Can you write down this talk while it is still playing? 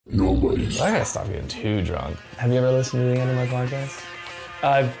Nobody. I gotta stop getting too drunk. Have you ever listened to the end of my podcast?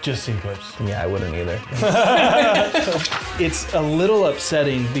 I've just seen clips. Yeah, I wouldn't either. It's a little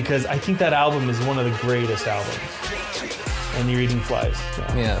upsetting because I think that album is one of the greatest albums. And you're eating flies. No.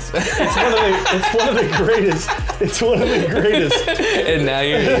 Yes. It's one of the greatest. It's one of the greatest. And now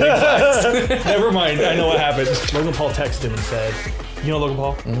you're eating flies. Never mind. I know what happened. Logan Paul texted him and said, you know Logan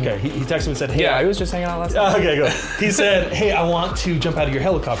Paul? Mm-hmm. Okay. He texted him and said, hey. Yeah, I was just hanging out last night. Okay, go. He said, hey, I want to jump out of your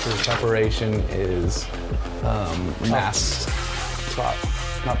helicopter. Preparation is mass.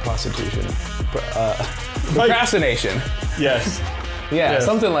 Not prostitution. Procrastination. Yes. Yeah, Yes.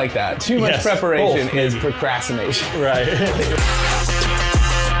 something like that. Too much preparation Both, is maybe. procrastination. Right.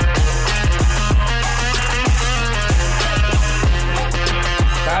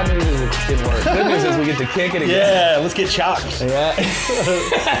 Bad news is it didn't work. Good news is we get to kick it again. Yeah, let's get shocked. Yeah.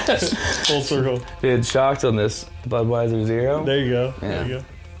 Full circle. Dude, shocked on this Budweiser Zero. There you go. Yeah. There you go.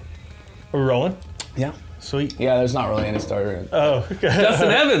 Are we rolling? Yeah. Sweet. Yeah, there's not really any starter in. Oh, okay. Justin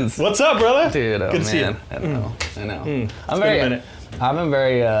Evans. What's up, brother? Dude, oh Good to see man. you. I know. I know. It's been a minute. I've been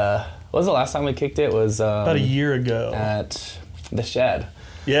very, what was the last time we kicked it? Was About a year ago. at The Shed.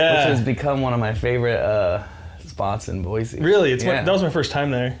 Yeah. Which has become one of my favorite spots in Boise. Really? Yeah. That was my first time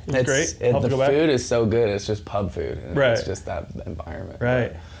there. It was great. I'll have The to go back. food is so good. It's just pub food. And Right. It's just that environment.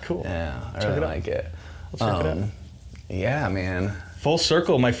 Right. Cool. Yeah, I Check really it out. like it. Let's check it out. Yeah, man. Full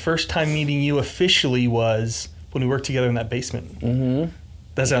circle. My first time meeting you officially was when we worked together in that basement. Mm-hmm.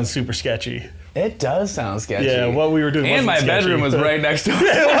 That sounds super sketchy. It does sound sketchy. Yeah, what we were doing And wasn't my sketchy, bedroom was but- right next to it.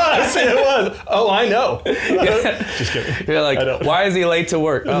 It was. Oh, I know. Just kidding. You're I like, know. why is he late to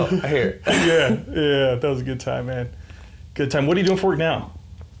work? Oh, I hear. Yeah, that was a good time, man. Good time. What are you doing for work now?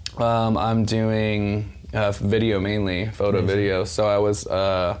 I'm doing video mainly, photo video. So I was,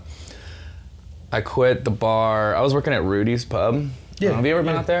 I quit the bar. I was working at Rudy's Pub. Yeah. Have you ever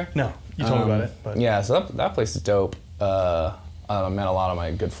been out there? No, you told me about it. But. Yeah, so that place is dope. I met a lot of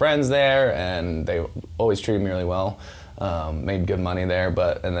my good friends there, and they always treated me really well. Made good money there,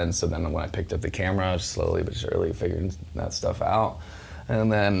 and then when I picked up the camera, I just slowly but surely figured that stuff out.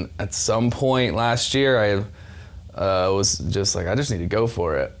 And then at some point last year, I was just like, I just need to go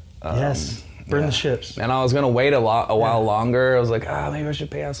for it. Yes, burn the ships. And I was gonna wait a while longer. I was like, maybe I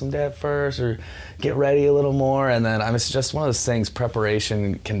should pay out some debt first, or get ready a little more. And then it's just one of those things.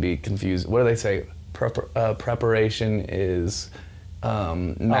 Preparation can be confused. What do they say? Preparation is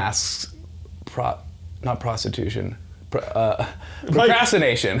masks, not prostitution.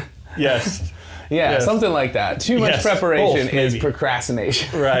 Procrastination. Yes. Yeah, Yes. something like that. Too much Yes, preparation both, is maybe.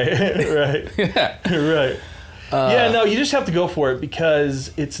 procrastination. Right. Right. Yeah. Right. No, you just have to go for it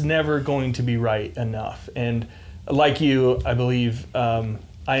because it's never going to be right enough. And like you, I believe I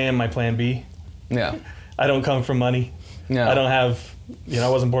am my plan B. Yeah. I don't come from money. Yeah. I don't have, I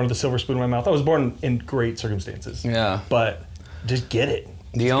wasn't born with a silver spoon in my mouth. I was born in great circumstances. Yeah. But just get it.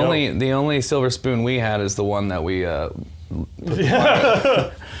 The Just only silver spoon we had is the one that we.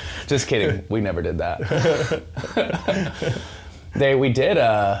 Just kidding. We never did that. We did.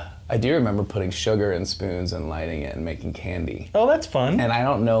 I do remember putting sugar in spoons and lighting it and making candy. Oh, that's fun. And I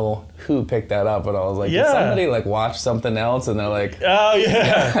don't know who picked that up, but I was like, did Yeah. somebody watch something else? And they're like, Oh,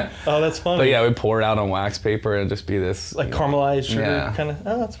 yeah. Oh, that's fun. but yeah, we pour it out on wax paper and just be this. Like caramelized sugar Yeah. kind of.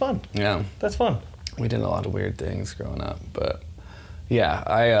 Oh, that's fun. Yeah. That's fun. We did a lot of weird things growing up, but yeah,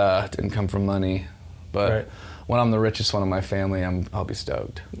 I didn't come from money, but Right. when I'm the richest one in my family, I'll be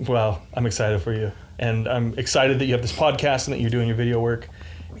stoked. Well, I'm excited for you. And I'm excited that you have this podcast and that you're doing your video work.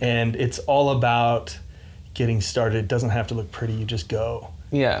 And it's all about getting started. It doesn't have to look pretty. You just go.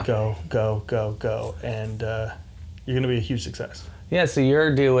 Yeah. Go, go, go, go. And you're going to be a huge success. Yeah, so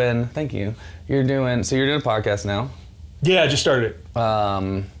thank you. You're doing a podcast now. Yeah, I just started it. How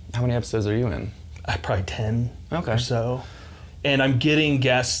many episodes are you in? Probably 10 Okay. or so. And I'm getting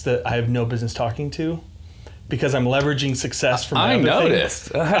guests that I have no business talking to because I'm leveraging success from I other thing.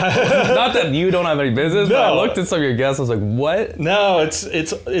 noticed. Not that you don't have any business, but I No. looked at some of your guests, I was like, what? No, it's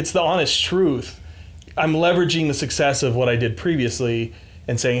the honest truth. I'm leveraging the success of what I did previously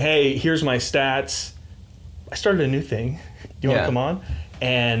and saying, hey, here's my stats. I started a new thing. You want Yeah. to come on?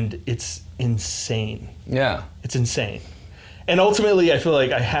 And it's insane. Yeah. It's insane. And ultimately, I feel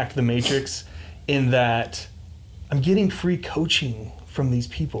like I hacked the matrix in that I'm getting free coaching from these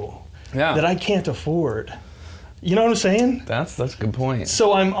people Yeah. that I can't afford. You know what I'm saying? That's a good point.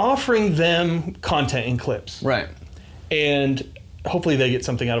 So I'm offering them content in clips. Right. And hopefully they get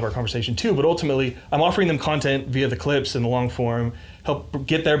something out of our conversation too. But ultimately, I'm offering them content via the clips and the long form, help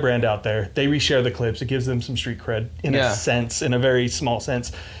get their brand out there. They reshare the clips. It gives them some street cred in Yeah. a sense, in a very small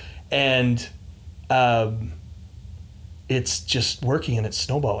sense. And it's just working and it's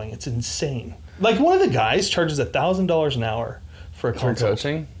snowballing. It's insane. Like one of the guys charges $1,000 an hour for a consult. For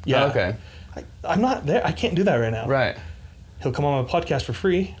coaching? Yeah. Oh, okay. I'm not there. I can't do that right now. Right. He'll come on my podcast for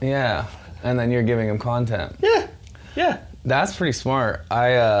free. Yeah. And then you're giving him content. Yeah. Yeah. That's pretty smart.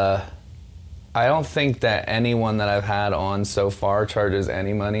 I don't think that anyone that I've had on so far charges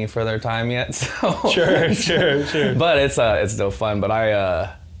any money for their time yet. So Sure. But it's still fun. But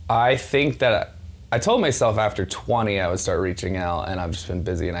I think that I told myself after 20 I would start reaching out, and I've just been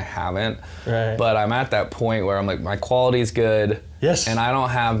busy and I haven't. Right. But I'm at that point where I'm like, my quality's good. Yes. And I don't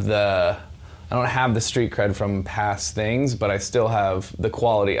have the street cred from past things, but I still have the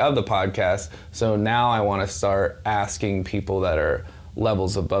quality of the podcast. So now I want to start asking people that are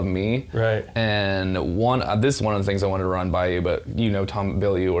levels above me. Right. And this is one of the things I wanted to run by you, but you know Tom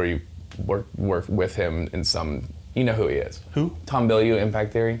Bilyeu, or you work with him in some. You know who he is. Who? Tom Bilyeu,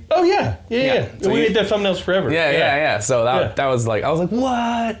 Impact Theory. Oh yeah. So we made their thumbnails forever. Yeah. So that was like, I was like,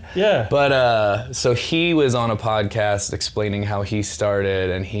 what? Yeah. But so he was on a podcast explaining how he started,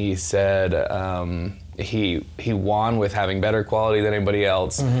 and he said he won with having better quality than anybody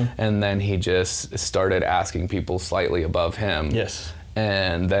else, and then he just started asking people slightly above him. Yes.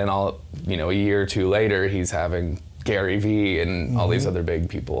 And then a year or two later, he's having Gary Vee and all these other big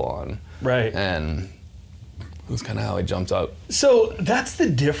people on. Right. And it was kind of how I jumped up. So that's the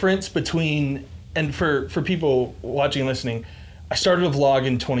difference between, and for people watching and listening, I started a vlog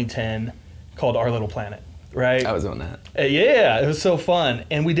in 2010 called Our Little Planet, right? I was on that. Yeah, it was so fun.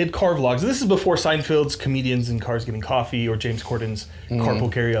 And we did car vlogs. This is before Seinfeld's Comedians in Cars Getting Coffee or James Corden's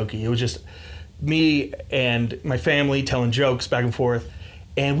Carpool Karaoke. It was just me and my family telling jokes back and forth.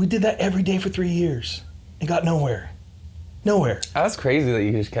 And we did that every day for 3 years and got nowhere. That's crazy that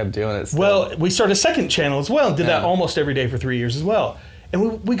you just kept doing it still. Well, we started a second channel as well and did that Yeah. almost every day for 3 years as well.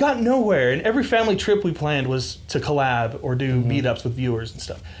 And we got nowhere. And every family trip we planned was to collab or do meetups with viewers and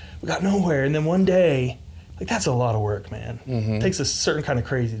stuff. We got nowhere. And then one day, like, that's a lot of work, man. It takes a certain kind of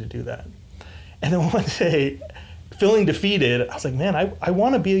crazy to do that. And then one day, feeling defeated, I was like, man, I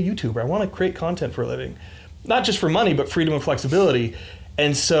want to be a YouTuber. I want to create content for a living. Not just for money, but freedom and flexibility.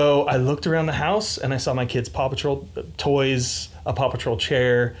 And so I looked around the house and I saw my kids' Paw Patrol toys, a Paw Patrol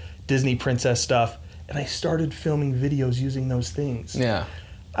chair, Disney princess stuff, and I started filming videos using those things. Yeah.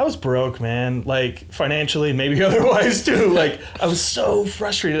 I was broke, man, like financially and maybe otherwise too. Like I was so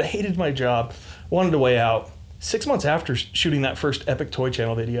frustrated. I hated my job, wanted to way out. 6 months after shooting that first Epic Toy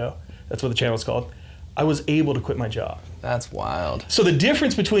Channel video, that's what the channel's called, I was able to quit my job. That's wild. So the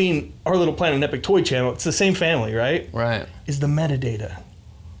difference between Our Little Planet and Epic Toy Channel, it's the same family, right? Right. Is the metadata.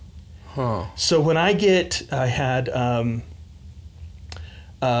 Huh. So when I had, I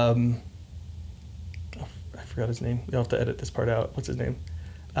forgot his name. You'll have to edit this part out. What's his name?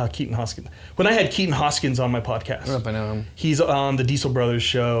 Keaton Hoskins. When I had Keaton Hoskins on my podcast. I don't know if I know him. He's on the Diesel Brothers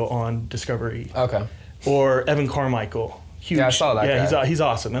show on Discovery. Okay. Or Evan Carmichael. Huge. Yeah, I saw that guy. Yeah, he's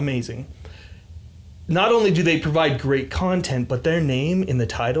awesome, amazing. Not only do they provide great content, but their name in the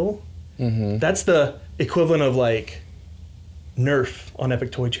title, that's the equivalent of like Nerf on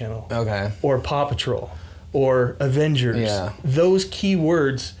Epic Toy Channel. Okay. Or Paw Patrol. Or Avengers. Yeah. Those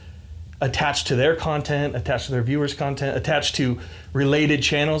keywords attached to their content, attached to their viewers' content, attached to related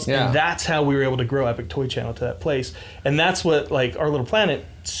channels. Yeah. And that's how we were able to grow Epic Toy Channel to that place. And that's what, like, Our Little Planet,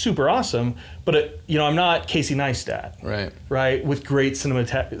 super awesome. But, I'm not Casey Neistat. Right. Right? With great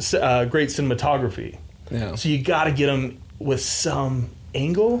cinematography. Yeah. So you got to get them with some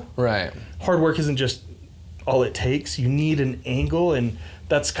angle. Right. Hard work isn't just all it takes. You need an angle. And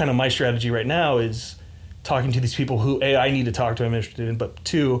that's kind of my strategy right now is talking to these people who, A, I need to talk to, I'm interested in, but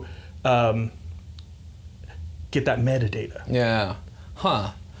two, get that metadata. Yeah.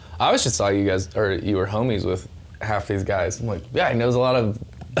 Huh. I always just saw you guys, or you were homies with half these guys. I'm like, yeah, he knows a lot of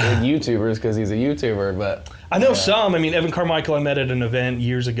big YouTubers because he's a YouTuber, but... I know some. I mean, Evan Carmichael I met at an event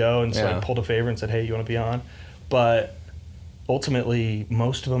years ago, and so Yeah. I pulled a favor and said, hey, you want to be on? But ultimately,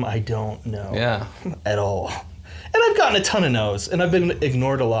 most of them I don't know Yeah. at all. And I've gotten a ton of no's, and I've been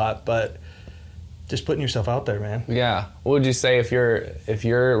ignored a lot, but just putting yourself out there, man. Yeah. What would you say if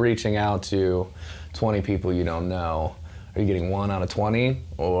you're reaching out to 20 people you don't know, are you getting 1 out of 20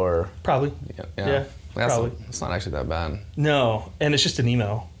 or? Probably. Yeah, probably. It's not actually that bad. No, and it's just an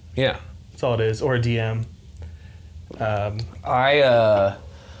email. Yeah. That's all it is, or a DM. That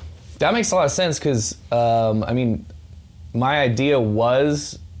makes a lot of sense because, my idea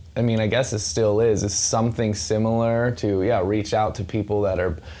was, I guess it still is something similar to, reach out to people that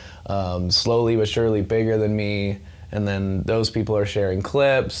are slowly but surely bigger than me, and then those people are sharing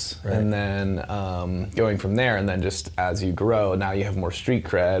clips, Right. and then going from there, and then just as you grow, now you have more street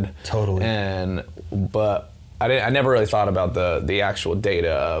cred. Totally. But I never really thought about the actual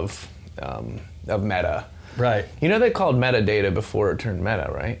data of Meta. Right. You know, they called metadata before it turned Meta,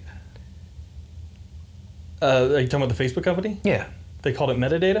 right? Are you talking about the Facebook company? Yeah. They called it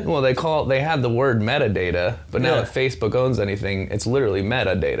metadata? Well, they had the word metadata, but now Yeah. that Facebook owns anything, it's literally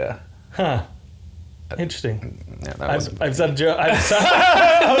metadata. Huh. Interesting. Yeah, that was I've said a joke.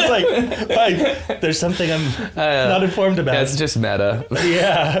 I was like, there's something I'm not informed about. Yeah, it's just meta.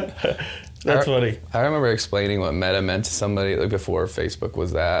 Yeah. That's funny. I remember explaining what meta meant to somebody like before Facebook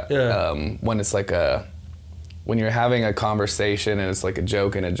was that. Yeah. When it's like when you're having a conversation and it's like a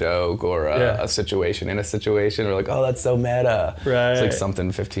joke in a joke or a situation in a situation, or like, oh, that's so meta. Right. It's like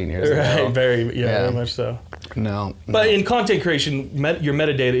something 15 years Right. ago. Very much so. No. But in content creation, your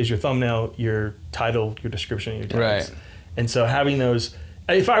metadata is your thumbnail, your title, your description, and your tags. Right. And so having those,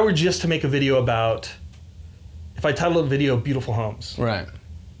 if I were just to make a video if I titled a video "Beautiful Homes," Right.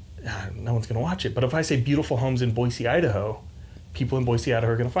 no one's going to watch it. But if I say "Beautiful Homes in Boise, Idaho," people in Boise,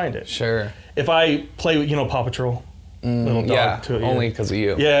 Idaho are going to find it. Sure. If I play, Paw Patrol, little dog Yeah. to it, Only because of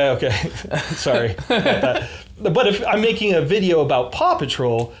you. Yeah, okay. Sorry about that. But if I'm making a video about Paw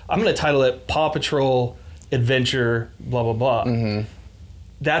Patrol, I'm going to title it Paw Patrol Adventure, blah, blah, blah. Mm-hmm.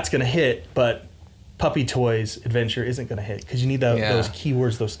 That's going to hit, but Puppy Toys Adventure isn't going to hit because you need those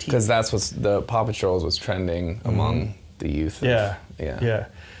keywords, those teeth. Because that's what's the Paw Patrols was trending among the youth. Yeah.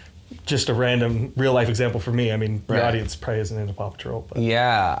 Just a random real life example for me. I mean, the Right. audience probably isn't into Paw Patrol. But.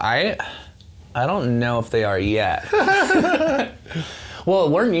 Yeah, I don't know if they are yet. Well,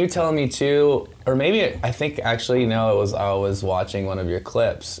 weren't you telling me too, or maybe I think actually I was watching one of your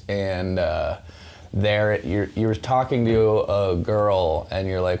clips and there you were talking to a girl and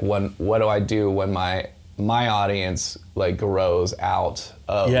you're like, what do I do when my audience like grows out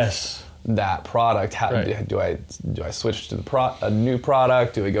of that product? How do I switch to a new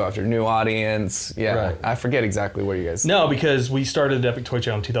product? Do we go after a new audience? Yeah, Right. I forget exactly where you guys. No, because we started Epic Toy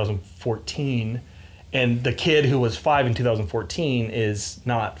Channel in 2014, and the kid who was 5 in 2014 is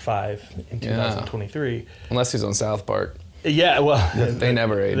not 5 in 2023. Unless he's on South Park. Yeah, well, They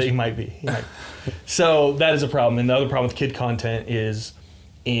never age. He might be. So that is a problem. And the other problem with kid content is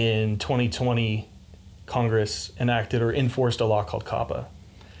in 2020, Congress enacted or enforced a law called COPPA,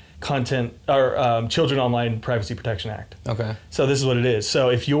 Children Online Privacy Protection Act. Okay. So this is what it is. So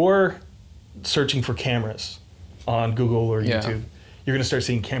if you're searching for cameras on Google or YouTube, you're going to start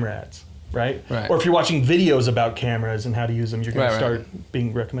seeing camera ads, right? Or if you're watching videos about cameras and how to use them, you're going to start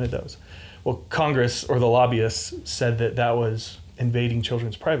being recommended those. Well, Congress or the lobbyists said that was invading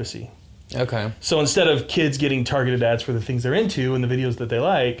children's privacy. Okay. So instead of kids getting targeted ads for the things they're into and the videos that they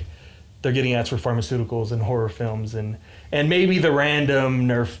like, they're getting ads for pharmaceuticals and horror films and maybe the random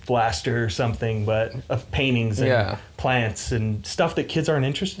Nerf blaster or something, but of paintings and plants and stuff that kids aren't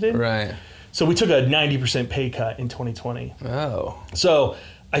interested in. Right. So we took a 90% pay cut in 2020. Oh. So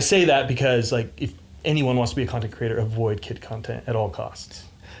I say that because like if anyone wants to be a content creator, avoid kid content at all costs.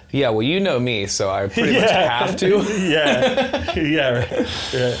 Yeah, well, you know me, so I pretty much have to.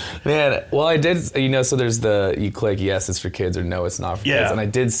 Right. Man, well, I did, so there's you click yes, it's for kids, or no, it's not for kids. And I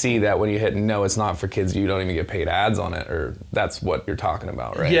did see that when you hit no, it's not for kids, you don't even get paid ads on it, or that's what you're talking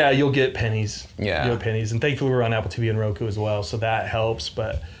about, right? Yeah, you'll get pennies. Yeah. You'll get pennies. And thankfully we're on Apple TV and Roku as well, so that helps.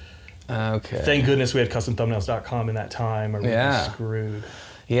 But thank goodness we had customthumbnails.com in that time, or we were screwed.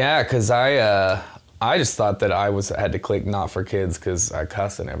 Yeah, because I just thought that I had to click not for kids because I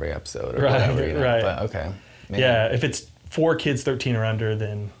cuss in every episode or whatever. Right. But okay. Man. Yeah, if it's for kids 13 or under,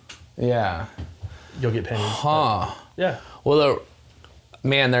 then you'll get pennies. Huh. Yeah. Well,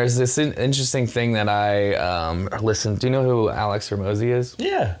 there's this interesting thing that I listened. Do you know who Alex Hormozi is?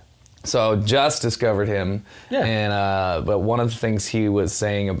 Yeah. So just discovered him. Yeah. And but one of the things he was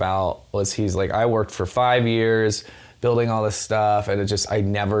saying was he's like, I worked for 5 years building all this stuff, and I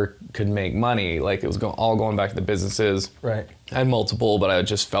never could make money. Like, it was all going back to the businesses. Right. I had multiple, but I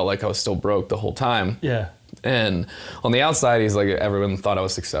just felt like I was still broke the whole time. Yeah. And on the outside, he's like, everyone thought I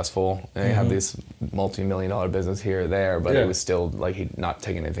was successful. And he had this multi-million-dollar business here or there, but it was still like he'd not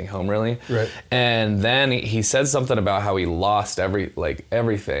taken anything home really. Right. And then he said something about how he lost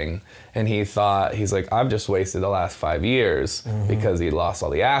everything. And he's like, I've just wasted the last 5 years because he lost all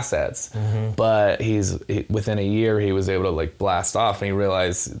the assets. But within a year, he was able to like blast off, and he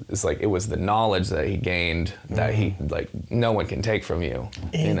realized it was the knowledge that he gained that he no one can take from you.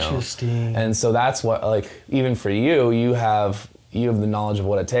 Interesting. And so that's what even for you have the knowledge of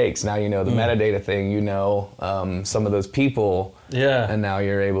what it takes. Now you know the metadata thing, some of those people. Yeah. And now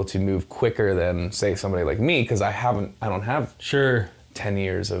you're able to move quicker than say somebody like me, because I don't have 10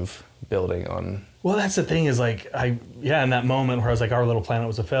 years of building on. Well, that's the thing is in that moment where I was like, Our Little Planet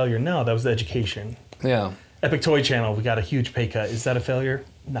was a failure. No, that was the education. Yeah. Epic Toy Channel, we got a huge pay cut. Is that a failure?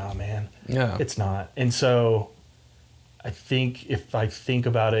 Nah, man. Yeah. It's not. And so I think if I think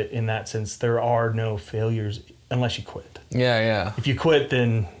about it in that sense, there are no failures unless you quit. Yeah. If you quit,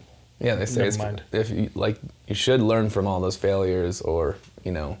 then Yeah, they say never mind. if you like, you should learn from all those failures, or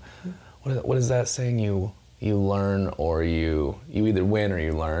what is that saying? You learn, or you either win or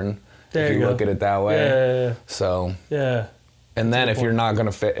you learn. There if you you go. look at it that way. Yeah. So. Yeah. And then That's a if good you're not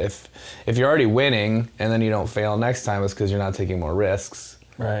gonna if you're already winning and then you don't fail next time, it's because you're not taking more risks.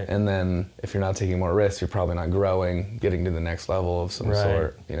 Right. And then if you're not taking more risks, you're probably not growing, getting to the next level of some Right.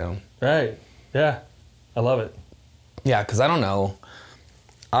 sort. Right. Yeah. I love it. Yeah, because I don't know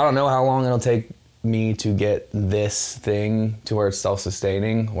how long it'll take me to get this thing to where it's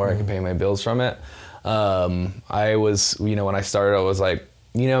self-sustaining, where I can pay my bills from it. I was, when I started, I was like,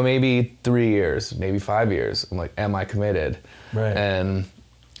 maybe 3 years, maybe 5 years. I'm like, am I committed? Right. And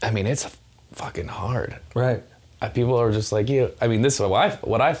I mean, it's fucking hard. Right. People are just like, this is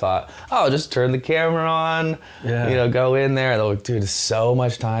what I thought. Oh, just turn the camera on, Yeah. go in there. They're like, dude, it's so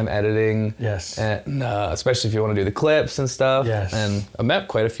much time editing. Yes. And especially if you want to do the clips and stuff. Yes. And I met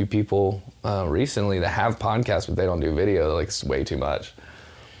quite a few people recently that have podcasts, but they don't do video. They're like, it's way too much.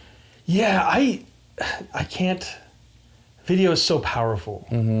 Yeah, I can't. Video is so powerful.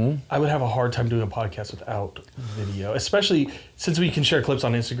 Mm-hmm. I would have a hard time doing a podcast without video, especially since we can share clips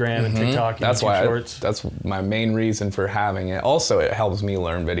on Instagram and TikTok and That's YouTube why Shorts. that's my main reason for having it. Also, it helps me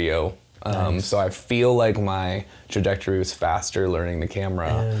learn video. Nice. So I feel like my trajectory was faster learning the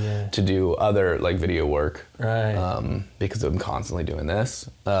camera to do other video work. Right. Because I'm constantly doing this.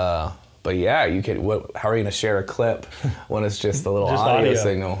 But yeah, you can. How are you gonna share a clip when it's just a little Just audio audio.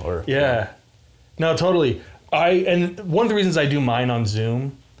 signal? Or Yeah. No, totally. And one of the reasons I do mine on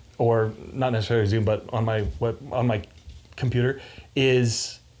Zoom, or not necessarily Zoom, but on my computer,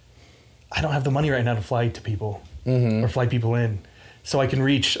 is I don't have the money right now to fly to people or fly people in, so I can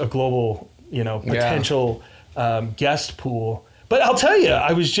reach a global, potential guest pool. But I'll tell you,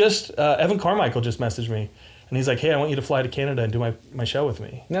 I was just Evan Carmichael just messaged me, and he's like, "Hey, I want you to fly to Canada and do my show with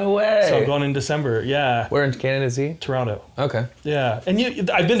me." No way. So I'm going in December. Yeah. Where in Canada is he? Toronto. Okay. Yeah, and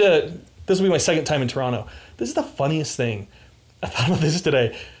I've been to. This will be my second time in Toronto. This is the funniest thing. I thought about this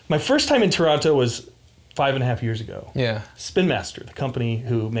today. My first time in Toronto was 5.5 years ago. Yeah. Spin Master, the company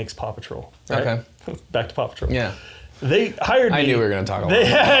who makes Paw Patrol. Right? Okay. Back to Paw Patrol. Yeah. They hired me. I knew we were gonna talk about it.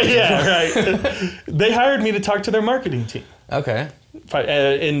 Yeah, right. They hired me to talk to their marketing team Okay.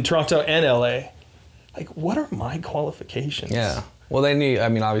 in Toronto and LA. Like, what are my qualifications? Yeah. Well, they need. I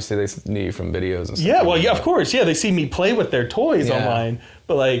mean, obviously, they need you from videos and stuff. Yeah, well, yeah, of course. Yeah, they see me play with their toys Yeah. online,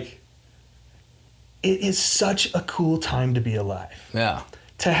 but it is such a cool time to be alive. Yeah.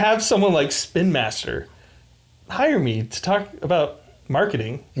 To have someone like Spin Master hire me to talk about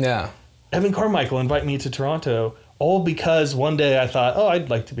marketing, Yeah. Evan Carmichael invite me to Toronto, all because one day I thought, oh, I'd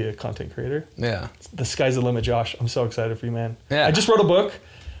like to be a content creator. Yeah. The sky's the limit, Josh. I'm so excited for you, man. Yeah. I just wrote a book.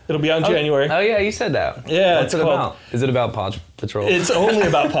 It'll be out in January. Oh yeah, you said that. Yeah, What's it's it called- about? Is it about Paw Patrol? It's only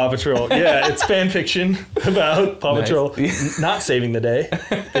about Paw Patrol. Yeah, it's fan fiction about Paw Nice. Patrol not saving the day.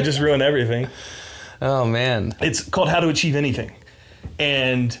 They just ruin everything. Oh man. It's called How to Achieve Anything.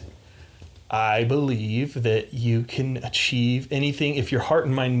 And I believe that you can achieve anything if your heart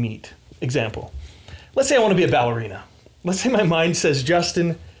and mind meet. Example. Let's say I want to be a ballerina. Let's say my mind says,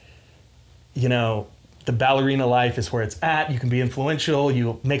 Justin, the ballerina life is where it's at. You can be influential.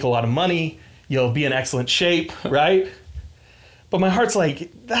 You'll make a lot of money. You'll be in excellent shape, right? But my heart's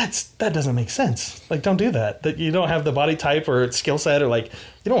like, that doesn't make sense. Like, don't do that. That you don't have the body type or skill set, or you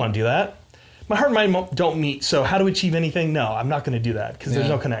don't want to do that. My heart and mind don't meet. So how to achieve anything? No, I'm not going to do that because there's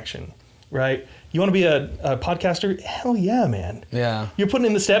Yeah. no connection, right? You want to be a podcaster? Hell yeah, man. Yeah. You're putting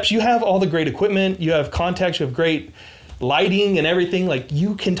in the steps. You have all the great equipment. You have contacts. You have great lighting and everything.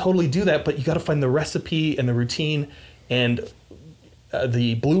 You can totally do that, but you got to find the recipe and the routine and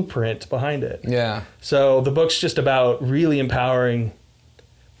the blueprint behind it. Yeah. So the book's just about really empowering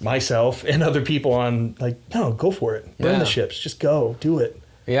myself and other people on no, go for it. Burn Yeah. the ships. Just go. Do it.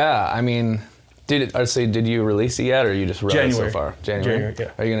 Yeah. I mean, did you release it yet, or you just wrote it so January. far? January,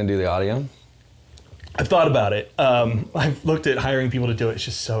 yeah. Are you gonna do the audio? I've thought about it. I've looked at hiring people to do it. It's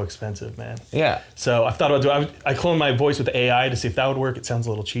just so expensive, man. Yeah. So I've thought about doing. I cloned my voice with AI to see if that would work. It sounds a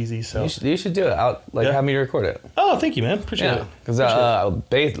little cheesy. So You should do it. Yeah. Have me record it. oh, thank you, man. Appreciate Yeah, it. because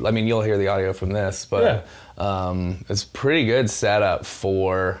you'll hear the audio from this, but it's pretty good setup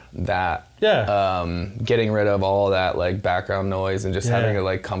for that. Yeah. Getting rid of all that background noise and just Yeah. having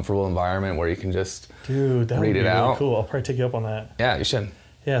a comfortable environment where you can just Dude, that would read be it really out. cool. I'll probably take you up on that. Yeah, you should.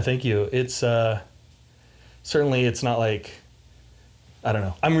 Yeah, thank you. It's certainly it's not I don't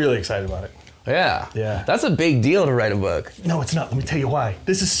know. I'm really excited about it. Yeah. Yeah. That's a big deal to write a book. No, it's not. Let me tell you why.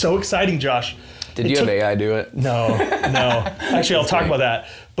 This is so exciting, Josh. Did you have AI do it? No. Actually, I'll talk about that.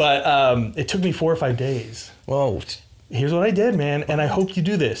 But it took me 4 or 5 days. Whoa. Here's what I did, man, and I hope you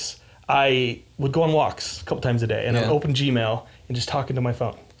do this. I would go on walks a couple times a day, and I'd open Gmail and just talk into my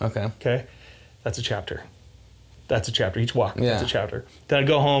phone. Okay. Okay? That's a chapter. Each walk, Yeah. that's a chapter. Then I'd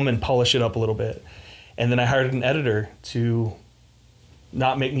go home and polish it up a little bit. And then I hired an editor to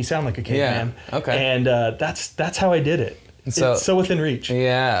not make me sound like a caveman. Yeah. Okay. And that's how I did it. So- it's so within reach.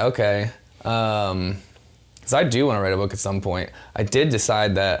 Yeah, okay. Because I do want to write a book at some point. I did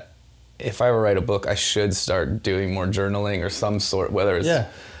decide that if I ever write a book, I should start doing more journaling or some sort, whether it's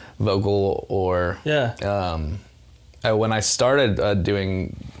vocal or... Yeah. When I started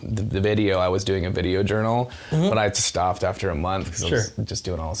doing the video, I was doing a video journal, but I stopped after a month because I was just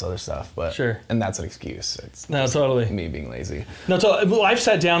doing all this other stuff. But and that's an excuse. It's totally me being lazy. No, well, I've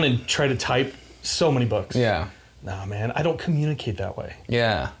sat down and tried to type so many books. Yeah. No, man, I don't communicate that way.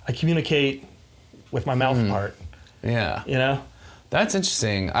 Yeah. I communicate with my mouth part. Yeah. You know? That's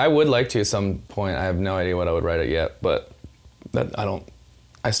interesting. I would like to at some point. I have no idea what I would write it yet, but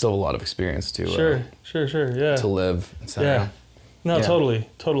I still have a lot of experience to yeah. to live. So. Yeah. No,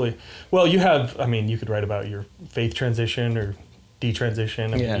 totally. Well, you could write about your faith transition or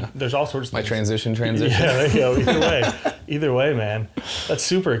detransition. I mean, there's all sorts of My things. transition. Yeah, there you go. Either way, man. That's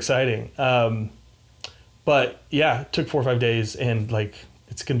super exciting. But yeah, it took 4 or 5 days, and like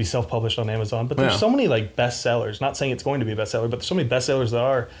it's going to be self-published on Amazon. But there's so many like bestsellers. Not saying it's going to be a bestseller, but there's so many bestsellers that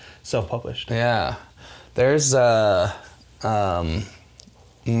are self-published. Yeah. There's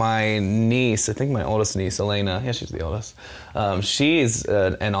my niece, I think my oldest niece, Elena, she's the oldest. She's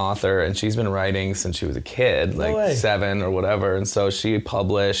an author, and she's been writing since she was a kid, like 7 or whatever. And so she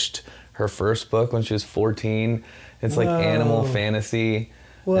published her first book when she was 14. It's like animal fantasy.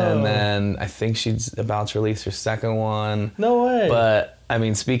 Whoa. And then I think she's about to release her second one. No way. But I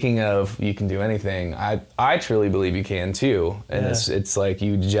mean, speaking of you can do anything, I truly believe you can too. And it's like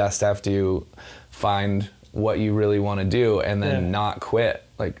you just have to find what you really want to do and then not quit.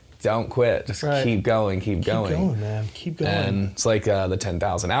 Like, don't quit. Just keep going. Keep going, man. Keep going. And it's like the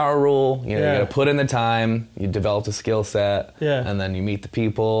 10,000 hour rule. You know, you got to put in the time. You develop a skill set. Yeah. And then you meet the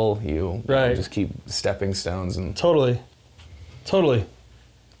people. You know, just keep stepping stones. And Totally.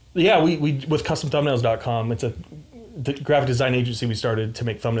 Yeah, we with CustomThumbnails.com. It's the graphic design agency we started to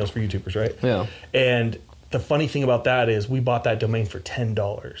make thumbnails for YouTubers, right? Yeah. And the funny thing about that is we bought that domain for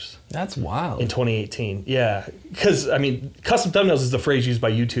 $10. That's wild. In 2018. Yeah. Because, I mean, custom thumbnails is the phrase used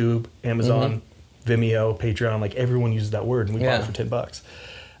by YouTube, Amazon, Vimeo, Patreon. Like, everyone uses that word, and we bought it for $10.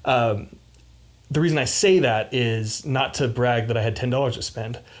 The reason I say that is not to brag that I had $10 to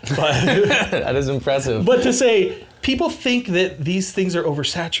spend. But that is impressive. But to say, people think that these things are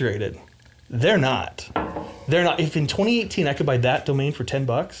oversaturated. They're not. They're not. If in 2018 I could buy that domain for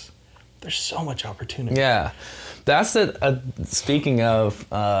 $10, there's so much opportunity. Yeah. That's speaking of,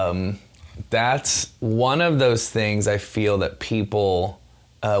 that's one of those things I feel that people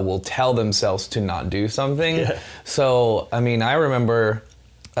will tell themselves to not do something. Yeah. So, I mean, I remember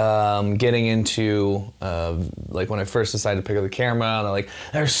getting into, like when I first decided to pick up the camera, and they're like,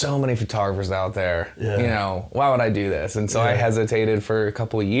 there's so many photographers out there, you know, why would I do this? And so I hesitated for a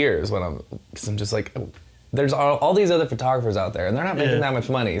couple of years because I'm just like, there's all these other photographers out there, and they're not making that much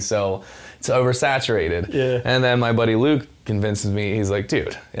money, so it's oversaturated. Yeah. And then my buddy Luke convinces me, he's like,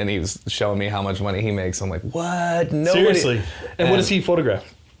 dude, and he was showing me how much money he makes. I'm like, what? Nobody. Seriously? And what does he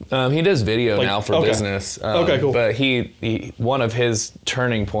photograph? He does video now for business. Okay, cool. But he one of his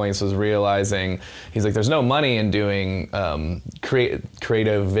turning points was realizing, he's like, there's no money in doing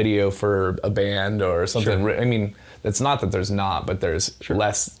creative video for a band or something. Sure. I mean, it's not that there's not, but there's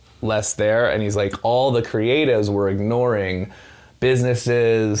less there. And he's like, all the creatives were ignoring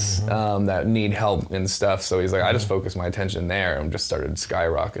businesses that need help and stuff. So he's like, I just focused my attention there and just started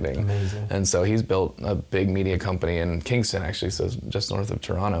skyrocketing. Amazing. And so he's built a big media company in Kingston, actually, so just north of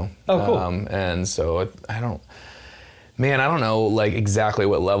Toronto. Oh, cool. And so I don't know like exactly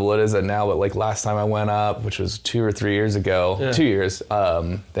what level it is at now, but like last time I went up, which was 2 or 3 years ago, 2 years,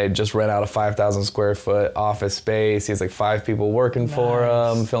 they just rent out a 5,000 square foot office space. He has like 5 people working for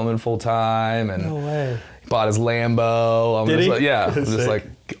him, filming full time. And no way. Bought his Lambo. Did he? Like, just like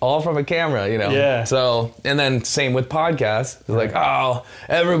all from a camera, you know? Yeah. So, and then same with podcasts. It's like, oh,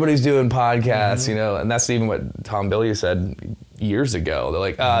 everybody's doing podcasts, you know? And that's even what Tom Billy said years ago. They're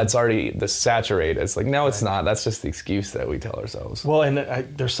like, it's already saturated. It's like, no, it's not. That's just the excuse that we tell ourselves. Well, and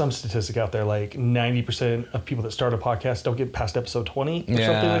there's some statistic out there, like 90% of people that start a podcast don't get past episode 20 or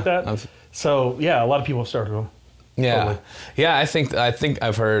something like that. So, yeah, a lot of people have started them. Yeah. Totally. Yeah, I think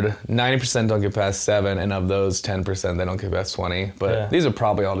I've heard 90% don't get past 7, and of those 10% they don't get past 20. But Yeah. these are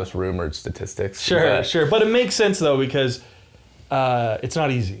probably all just rumored statistics. Sure. But it makes sense though, because it's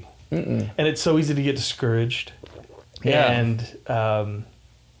not easy. And it's so easy to get discouraged. Yeah. And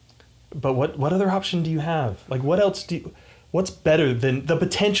but what other option do you have? Like, what's better than the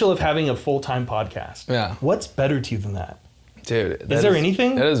potential of having a full-time podcast? Yeah. What's better to you than that? Dude, Is there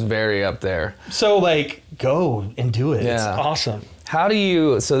anything? That is very up there. So like, go and do it. Yeah. It's awesome. How do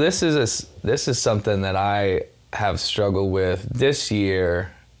you? So this is something that I have struggled with this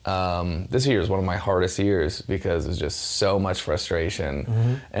year. This year is one of my hardest years because there's just so much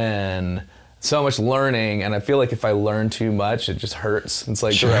frustration and so much learning, and I feel like if I learn too much, it just hurts. It's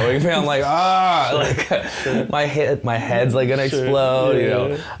like growing me. I'm like, my head's like gonna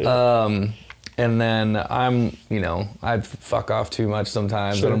explode, And then I fuck off too much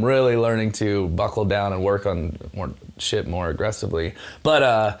sometimes, and I'm really learning to buckle down and work on more aggressively.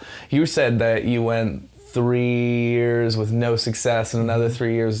 But you said that you went 3 years with no success and another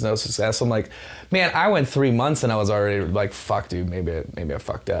 3 years with no success. I'm like, man, I went 3 months and I was already like, fuck, dude, maybe I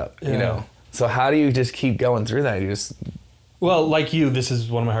fucked up, So how do you just keep going through that? Well, like you, this is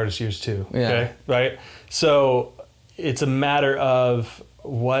one of my hardest years too. Yeah. Okay, right. So it's a matter of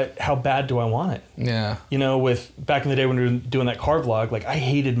how bad do I want it? Yeah. With back in the day when we were doing that car vlog, like I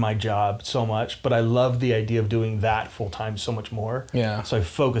hated my job so much, but I loved the idea of doing that full time so much more. Yeah. So I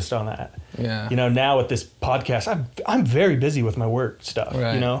focused on that. Yeah. Now with this podcast, I'm very busy with my work stuff.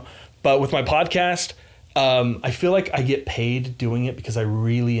 Right. But with my podcast, I feel like I get paid doing it because I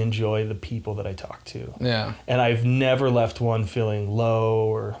really enjoy the people that I talk to. Yeah. And I've never left one feeling low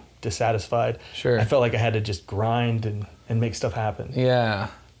or dissatisfied. Sure. I felt like I had to just grind and make stuff happen. Yeah.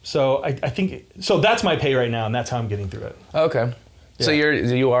 So I think that's my pay right now, and that's how I'm getting through it. Okay. Yeah. So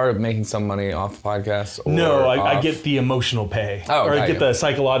you are making some money off the podcast? Or No, I off- get the emotional pay. Oh, or I got get you. the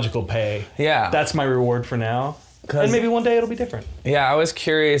psychological pay. Yeah. That's my reward for now. And maybe one day it'll be different. Yeah, I was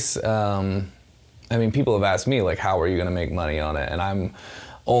curious. People have asked me, like, how are you going to make money on it? And I'm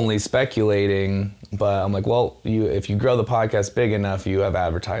only speculating, but I'm like, well, if you grow the podcast big enough, you have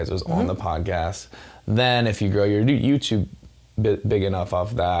advertisers on the podcast. Then if you grow your YouTube big enough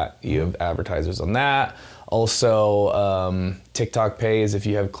off that, you have advertisers on that. Also, TikTok pays if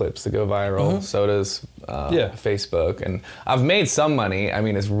you have clips that go viral. So does Facebook. And I've made some money. I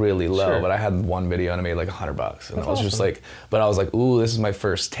mean, it's really low, but I had one video and I made like $100. And I was just like, but I was like, ooh, this is my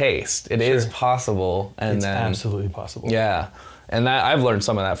first taste. It is possible. And It's then absolutely possible. yeah. And that I've learned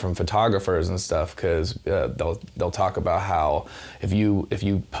some of that from photographers and stuff, because they'll talk about how if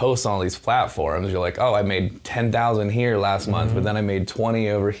you post on all these platforms, you're like, oh, I made 10,000 here last month, but then I made 20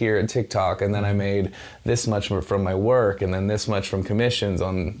 over here at TikTok, and then I made this much from my work, and then this much from commissions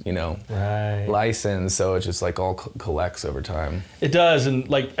on license. So it just like all collects over time. It does, and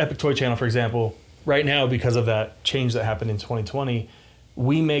like Epic Toy Channel, for example, right now because of that change that happened in 2020.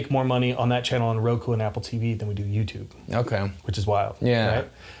 We make more money on that channel on Roku and Apple TV than we do YouTube. Okay. Which is wild. Yeah. Right?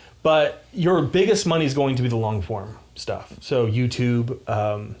 But your biggest money is going to be the long form stuff. So YouTube,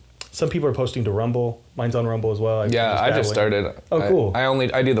 some people are posting to Rumble. Mine's on Rumble as well. I just started. Oh, cool.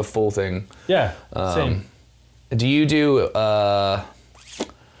 I do the full thing. Yeah, same. Do you do, so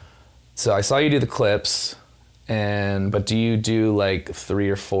I saw you do the clips, but do you do like 3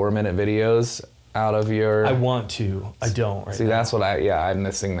 or 4 minute videos out of your... I want to. I don't right See, now. that's what I'm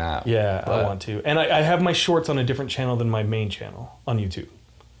missing that. Yeah, I want to. And I have my shorts on a different channel than my main channel on YouTube.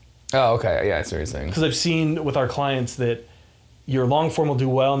 Oh, okay. Yeah, I see what you're saying. Because I've seen with our clients that your long form will do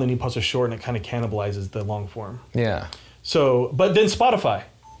well, and then you post a short and it kind of cannibalizes the long form. Yeah. So, but then Spotify.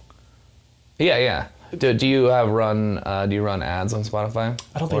 Yeah. Do you run ads on Spotify?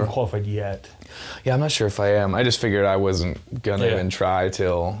 I don't think I'm qualified yet. Yeah, I'm not sure if I am. I just figured I wasn't gonna even try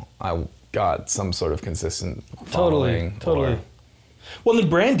till I got some sort of consistent following. Totally. Well, the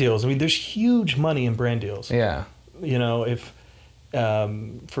brand deals. I mean, there's huge money in brand deals. Yeah. If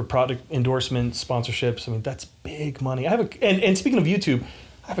for product endorsements, sponsorships. I mean, that's big money. And speaking of YouTube,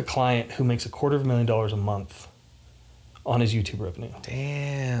 I have a client who makes $250,000 a month on his YouTube revenue.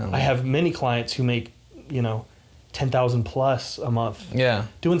 Damn. I have many clients who make 10,000 plus a month. Yeah.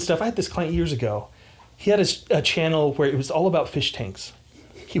 Doing stuff. I had this client years ago. He had a channel where it was all about fish tanks.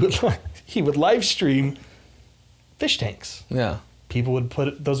 He would live stream fish tanks. Yeah. People would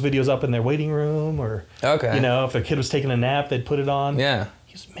put those videos up in their waiting room, or if a kid was taking a nap, they'd put it on. Yeah.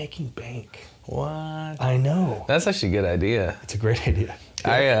 He was making bank. What? I know. That's actually a good idea. It's a great idea.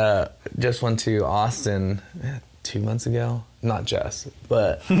 I just went to Austin 2 months ago. Not just,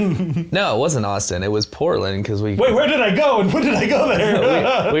 but no, it wasn't Austin. It was Portland because we. Wait, where did I go? And when did I go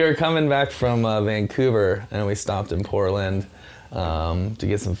there? we were coming back from Vancouver, and we stopped in Portland to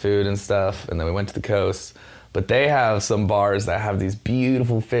get some food and stuff, and then we went to the coast. But they have some bars that have these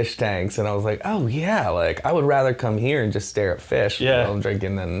beautiful fish tanks, and I was like, oh yeah, like I would rather come here and just stare at fish while I'm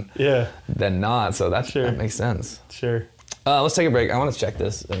drinking than not. So that makes sense. Sure. Let's take a break. I want to check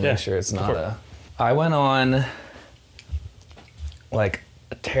this and make sure it's not a. I went on like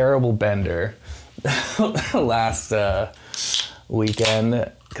a terrible bender last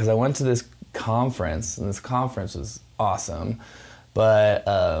weekend because I went to this conference, and this conference was awesome. But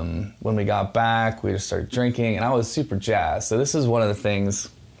when we got back, we just started drinking, and I was super jazzed. So this is one of the things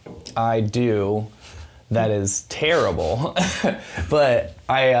I do that is terrible. But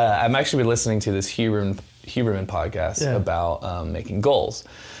I'm actually been listening to this Huberman podcast about making goals.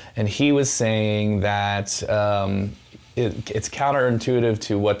 And he was saying that it's counterintuitive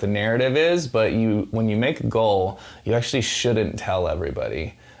to what the narrative is, but when you make a goal, you actually shouldn't tell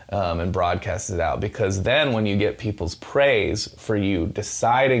everybody. And broadcast it out, because then when you get people's praise for you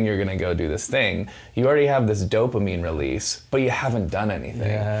deciding you're going to go do this thing, you already have this dopamine release, but you haven't done anything.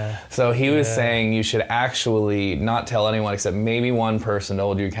 Yeah. So he was saying you should actually not tell anyone except maybe one person to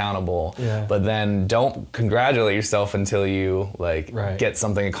hold you accountable, but then don't congratulate yourself until you get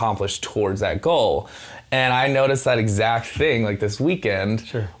something accomplished towards that goal. And I noticed that exact thing like this weekend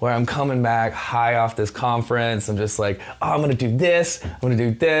where I'm coming back high off this conference. I'm just like, oh, I'm going to do this. I'm going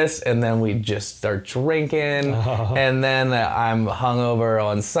to do this. And then we just start drinking. And then I'm hungover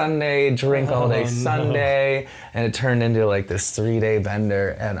on Sunday, drink all day Sunday. And it turned into like this 3-day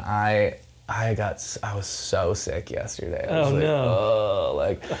bender. And I was so sick yesterday. I was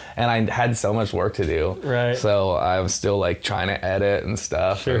and I had so much work to do. Right. So I was still like trying to edit and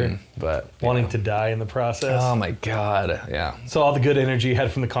stuff. Sure. But wanting to die in the process. Oh my God. Yeah. So all the good energy you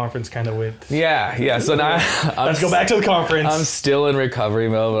had from the conference kind of went. Yeah. So now let's go back to the conference. I'm still in recovery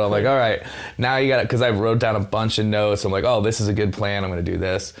mode, but I'm like, all right, now you got it. Cause I wrote down a bunch of notes. I'm like, oh, this is a good plan. I'm going to do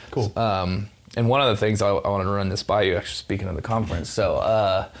this. Cool. And one of the things I wanted to run this by you, actually speaking of the conference.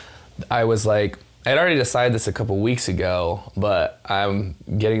 So, I was like, I'd already decided this a couple weeks ago, but I'm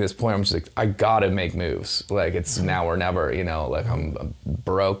getting to this point. I'm just like, I gotta make moves. Like it's now or never, like I'm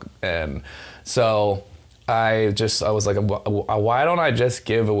broke. And so I was like, why don't I just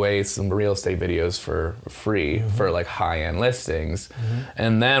give away some real estate videos for free for like high-end listings?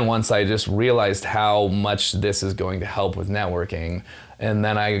 And then once I just realized how much this is going to help with networking, and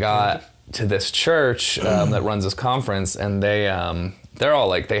then I got to this church that runs this conference, and they're all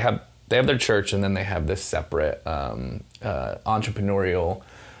like, they have their church, and then they have this separate entrepreneurial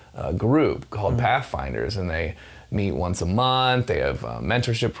group called Pathfinders, and they meet once a month. They have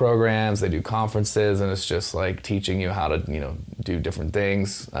mentorship programs. They do conferences, and it's just like teaching you how to do different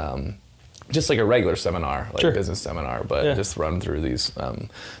things, just like a regular seminar, like business seminar, but just run through this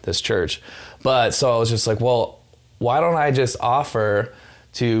church. But so I was just like, well, why don't I just offer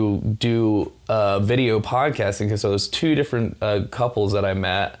to do video podcasting? Because there was 2 different couples that I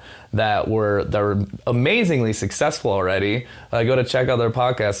met that were amazingly successful already. I go to check out their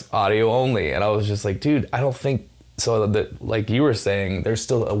podcast, audio only, and I was just like, dude, I don't think so. That, like you were saying, there's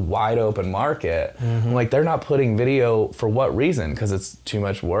still a wide open market. I'm like, they're not putting video for what reason? Because it's too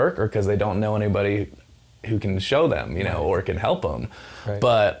much work, or because they don't know anybody who can show them, or can help them. Right.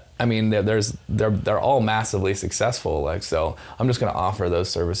 But I mean, they're all massively successful. Like, so I'm just gonna offer those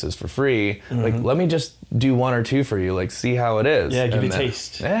services for free. Like, let me just do 1 or 2 for you. Like, see how it is. Yeah, give you a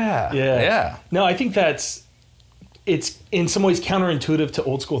taste. Yeah. No, I think it's in some ways counterintuitive to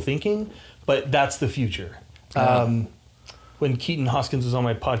old school thinking, but that's the future. When Keaton Hoskins was on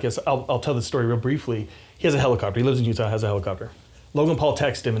my podcast, I'll tell the story real briefly. He has a helicopter. He lives in Utah, has a helicopter. Logan Paul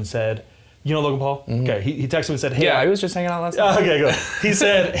texted him and said, you know Logan Paul? Okay, he texted him and said, hey. Yeah, he was just hanging out last night. Okay, good. He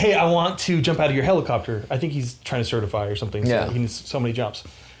said, hey, I want to jump out of your helicopter. I think he's trying to certify or something. So he needs so many jumps.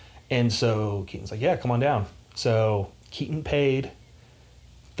 And so Keaton's like, yeah, come on down. So Keaton paid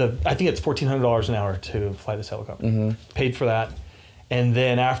I think it's $1,400 an hour to fly this helicopter. Paid for that. And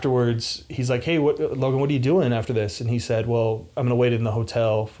then afterwards, he's like, hey, Logan, what are you doing after this? And he said, well, I'm going to wait in the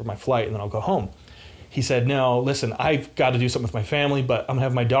hotel for my flight, and then I'll go home. He said, no, listen, I've got to do something with my family, but I'm going to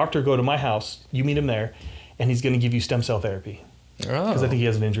have my doctor go to my house. You meet him there, and he's going to give you stem cell therapy. Because I think he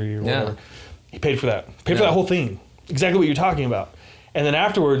has an injury or whatever. He paid for that. Paid for that whole thing. Exactly what you're talking about. And then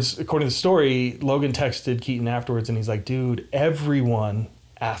afterwards, according to the story, Logan texted Keaton afterwards, and he's like, dude, everyone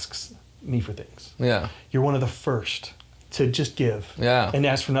asks me for things. Yeah. You're one of the first to just give and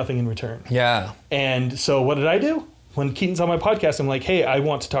ask for nothing in return. Yeah. And so what did I do? When Keaton's on my podcast, I'm like, hey, I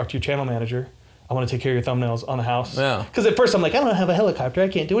want to talk to your channel manager. I want to take care of your thumbnails on the house. Yeah. Because at first I'm like, I don't have a helicopter. I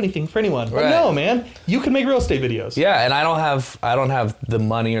can't do anything for anyone. But Right. no, man, you can make real estate videos. Yeah, and I don't have the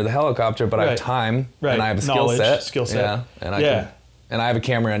money or the helicopter, but I have Right. time Right. and I have a Knowledge, skill set. Yeah, and I Yeah. can, and I have a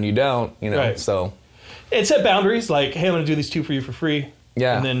camera and you don't, Right. so And set boundaries like, hey, I'm going to do these 2 for you for free.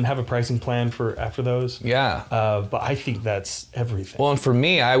 Yeah. And then have a pricing plan for after those. yeah. But I think that's everything. Well, and for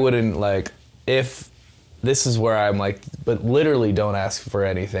me, I wouldn't if this is where I'm but literally don't ask for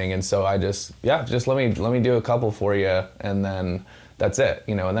anything, and so I just let me do a couple for you, and then that's it,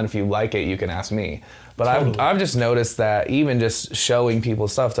 and then if you like it, you can ask me. But Totally. I've just noticed that even just showing people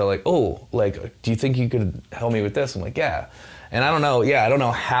stuff, they're like, oh, do you think you could help me with this? I'm like, yeah. And I don't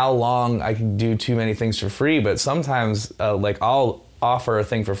know how long I can do too many things for free, but sometimes I'll offer a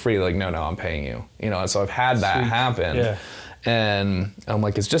thing for free, no, I'm paying you, and so I've had that Sweet. happen. Yeah. And I'm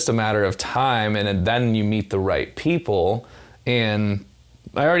like, it's just a matter of time, and then you meet the right people. And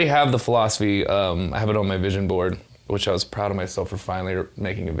I already have the philosophy. I have it on my vision board, which I was proud of myself for finally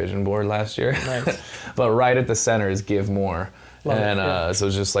making a vision board last year. Nice. But right at the center is give more. Love it, and yeah. so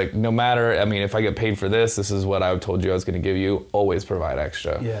it's just no matter, if I get paid for this is what I told you I was going to give you. Always provide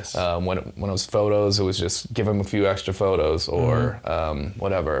extra. Yes. When it was photos, it was just give them a few extra photos or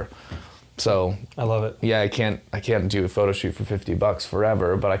whatever. So I love it. yeah, I can't do a photo shoot for $50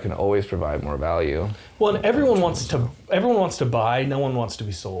 forever, but I can always provide more value. Well, and everyone wants to buy. No one wants to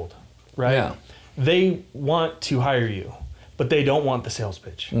be sold, right? Yeah. They want to hire you, but they don't want the sales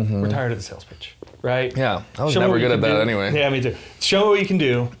pitch. We're tired of the sales pitch, right? Yeah, I was Show me never what you good at can that do. anyway. Yeah, me too. Show me what you can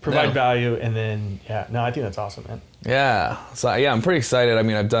do, provide Yeah. value, and then I think that's awesome, man. Yeah, so yeah, I'm pretty excited.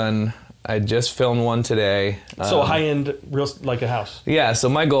 I just filmed one today. So high end, real like a house. Yeah, so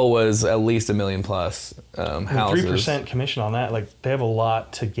my goal was at least $1 million plus houses. 3% commission on that. Like they have a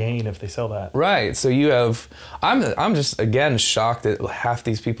lot to gain if they sell that. Right. So you have. I'm just again shocked that half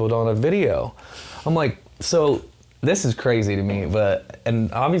these people don't have video. I'm like, so this is crazy to me.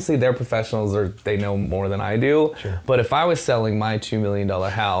 And obviously they're professionals, or they know more than I do. Sure. But if I was selling my $2 million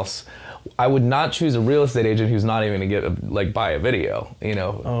house, I would not choose a real estate agent who's not even going to buy a video,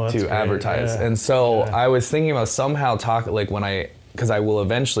 that's to great. advertise. Yeah. And so Yeah. I was thinking about somehow because I will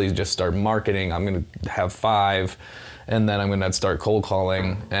eventually just start marketing. I'm going to have 5, and then I'm going to start cold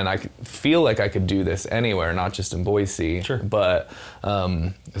calling. And I feel like I could do this anywhere, not just in Boise. Sure. But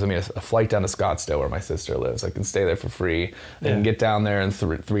a flight down to Scottsdale where my sister lives, I can stay there for free. I can get down there in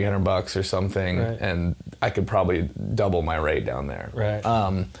 $300 or something, Right. and I could probably double my rate down there. Right.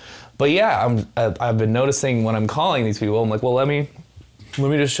 But yeah, I've been noticing when I'm calling these people, I'm like, well, let me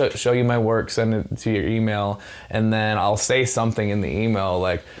just show you my work, send it to your email, and then I'll say something in the email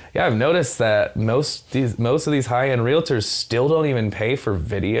like, yeah, I've noticed that most of these high-end realtors still don't even pay for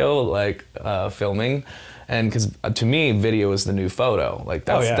video, filming. And because to me, video is the new photo.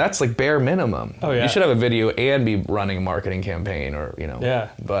 That's like bare minimum. Oh, yeah. You should have a video and be running a marketing campaign, or Yeah.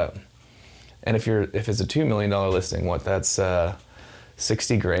 And if it's a $2 million listing, that's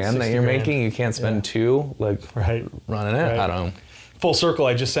 $60,000 that you're $60,000. making. You can't spend two Right. running it. Right. I don't know. Full circle,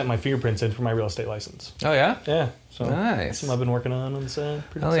 I just sent my fingerprints in for my real estate license. Oh yeah. Yeah. So Nice. something I've been working on the side.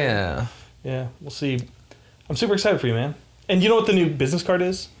 Pretty Oh excited. yeah. Yeah, we'll see. I'm super excited for you, man. And you know what the new business card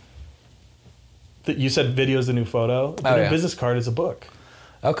is? That you said video is the new photo. The new yeah. business card is a book,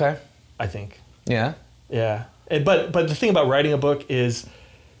 Okay. I think. Yeah. Yeah. But the thing about writing a book is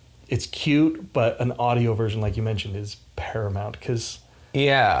it's cute, but an audio version, like you mentioned, is paramount because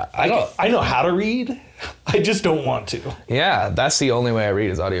Yeah. I know how to read. I just don't want to. Yeah. That's the only way I read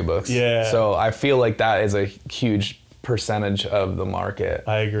is audiobooks. Yeah. So I feel like that is a huge percentage of the market.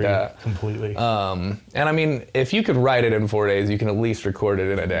 I agree Yeah. completely. And I mean, if you could write it in 4 days, you can at least record it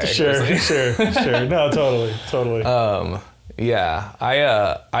in a day. Sure. No, totally. Yeah,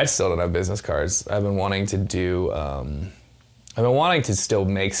 I still don't have business cards. I've been wanting to do. I've been wanting to still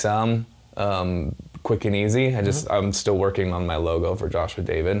make some quick and easy. I'm still working on my logo for Joshua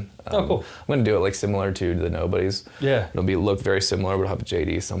David. Oh, cool. I'm gonna do it similar to the Nobodies. Yeah. It'll look very similar, but have a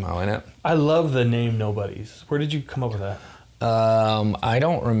JD somehow in it. I love the name Nobodies. Where did you come up with that? I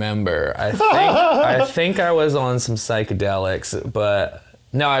don't remember. I think I was on some psychedelics, but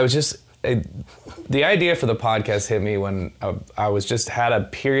no, I was just. The idea for the podcast hit me when I was had a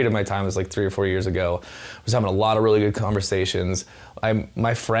period of my time, it was 3 or 4 years ago. I was having a lot of really good conversations.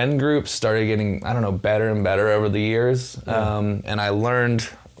 My friend group started getting, better and better over the years. Yeah. And I learned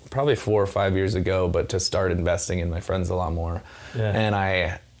probably 4 or 5 years ago, but to start investing in my friends a lot more. Yeah. And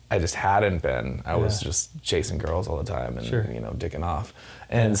I just hadn't been. I was just chasing girls all the time and, Sure. dicking off.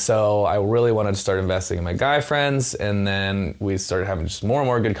 And so I really wanted to start investing in my guy friends, and then we started having just more and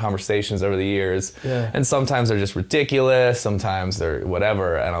more good conversations over the years. Yeah. And sometimes they're just ridiculous, sometimes they're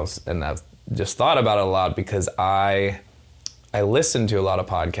whatever, and just thought about it a lot because I listened to a lot of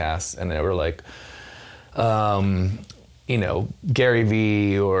podcasts and they were like, you know, Gary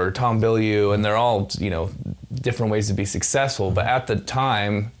Vee or Tom Bilyeu, and they're all, you know, different ways to be successful. But at the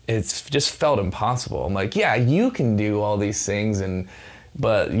time, it's just felt impossible. I'm like, yeah, you can do all these things,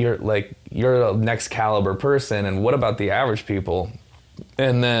 but you're a next caliber person, and what about the average people?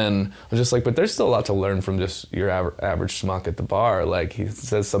 And then I was just like, but there's still a lot to learn from just your average schmuck at the bar. Like, he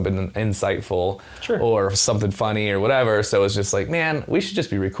says something insightful or something funny or whatever. So it's just like, man, we should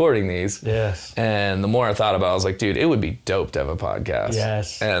just be recording these. Yes. And the more I thought about it, I was like, dude, it would be dope to have a podcast.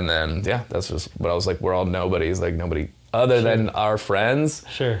 Yes. And then, yeah, that's just what I was like. We're all nobodies. Like, nobody other than our friends.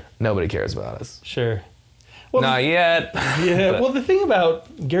 Sure. Nobody cares about us. Sure. Well, Not yet. Yeah. Well, the thing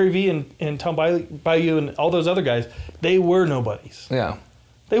about Gary Vee and Tom Bilyeu and all those other guys, they were nobodies. Yeah.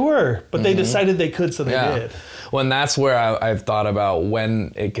 They were, but they decided they could, so they did. Well, and that's where I've thought about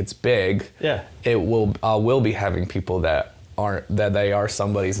when it gets big. Yeah. I will be having people that they are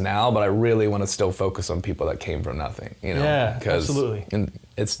somebody's now, but I really want to still focus on people that came from nothing. You know. Yeah. Absolutely. And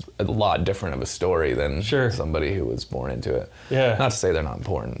it's a lot different of a story than somebody who was born into it. Yeah. Not to say they're not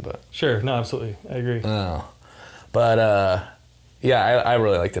important, but. Sure. No, absolutely. I agree. No. But yeah, I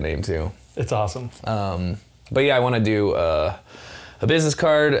really like the name too. It's awesome. But yeah, I want to do a business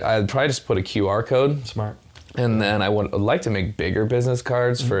card. I'd probably just put a QR code. Smart. And then I'd like to make bigger business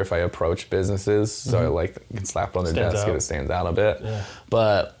cards for if I approach businesses. So I can slap it on their desk if it stands out a bit. Yeah.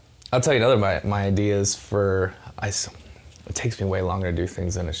 But I'll tell you another my ideas for it takes me way longer to do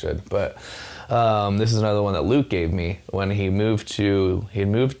things than it should. But this is another one that Luke gave me when he moved to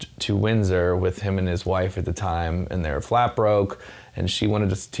Windsor with him and his wife at the time, and they were flat broke, and she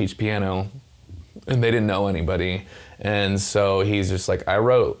wanted to teach piano, and they didn't know anybody. And so he's just like, I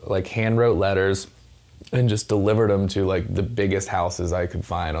hand wrote letters and just delivered them to like the biggest houses I could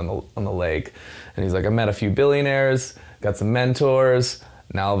find on the lake. And he's like, I met a few billionaires, got some mentors.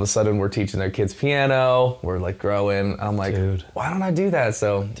 Now all of a sudden we're teaching their kids piano. We're like growing. I'm like, dude, why don't I do that?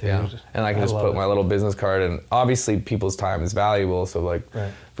 So yeah, and I can just put my little business card. And obviously people's time is valuable. So like,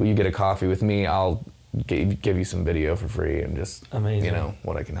 if you get a coffee with me, I'll give you some video for free and just you know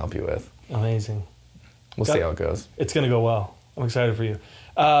what I can help you with. Amazing. We'll see how it goes. It's gonna go well. I'm excited for you.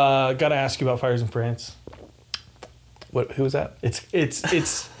 Got to ask you about Fires in France. Who was that?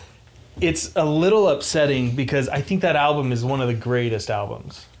 It's a little upsetting because I think that album is one of the greatest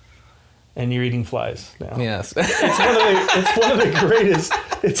albums. And you're eating flies now. Yes. It's one of the greatest.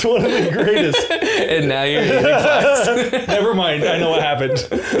 It's one of the greatest. And now you're eating flies. Never mind. I know what happened.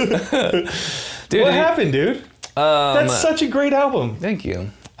 Dude, what happened, dude? That's such a great album. Thank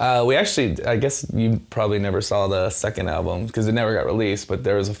you. We actually, I guess you probably never saw the second album because it never got released, but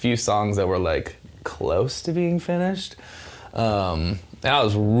there was a few songs that were like close to being finished. And I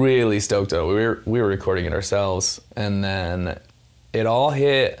was really stoked on it. We were recording it ourselves, and then it all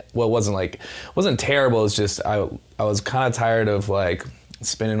hit. Well, it wasn't terrible. It's just I was kind of tired of like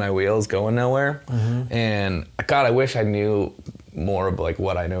spinning my wheels, going nowhere. And God, I wish I knew more of like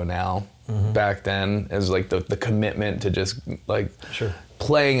what I know now. Back then, it was like the commitment to just like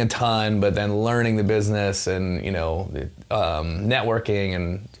playing a ton, but then learning the business and networking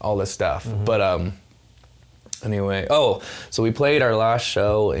and all this stuff. But anyway, so we played our last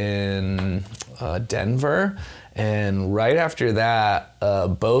show in Denver, and right after that,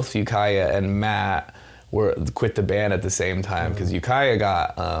 both Ukiah and Matt quit the band at the same time because Ukiah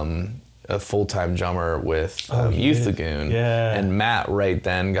got a full-time drummer with Youth Lagoon, and Matt right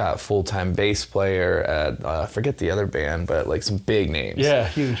then got full-time bass player at I forget the other band, but like some big names. Yeah,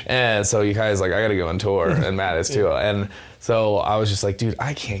 huge. And so Ukiah's like, I gotta go on tour, and Matt is too, and so I was just like, dude,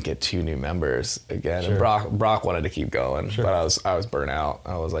 I can't get 2 new members again. And Brock wanted to keep going, but I was burnt out.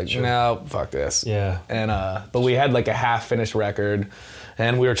 I was like, no, fuck this. Yeah. And but we had like a half-finished record,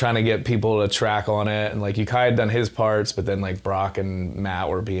 and we were trying to get people to track on it, and like Ukiah had done his parts, but then like Brock and Matt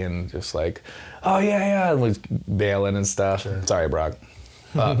were being just like, oh yeah, and was bailing and stuff. Sorry, Brock.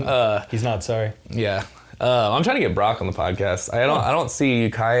 He's not sorry. Yeah. I'm trying to get Brock on the podcast. I don't see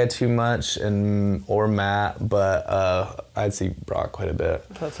Ukiah too much or Matt, but I'd see Brock quite a bit.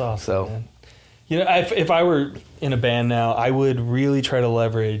 That's awesome. So, man. If I were in a band now, I would really try to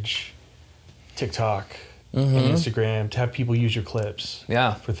leverage TikTok and Instagram to have people use your clips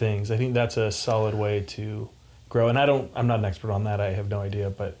for things. I think that's a solid way to grow. And I'm not an expert on that. I have no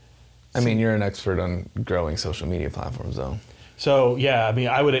idea, but I mean, you're an expert on growing social media platforms though. So yeah, I mean,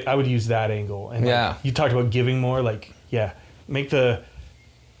 I would use that angle. And you talked about giving more, make the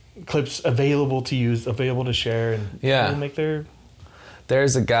clips available to use, available to share, and make their.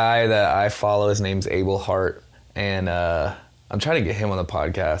 There's a guy that I follow. His name's Abel Hart, and I'm trying to get him on the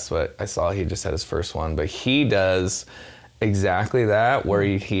podcast, but I saw he just had his first one. But he does exactly that, where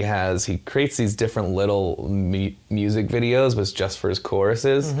he creates these different little music videos, but it's just for his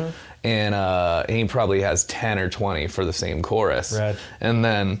choruses. And he probably has 10 or 20 for the same chorus. Right. And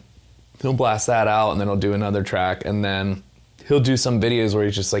then he'll blast that out, and then he'll do another track, and then he'll do some videos where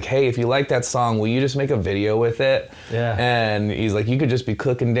he's just like, hey, if you like that song, will you just make a video with it? Yeah. And he's like, you could just be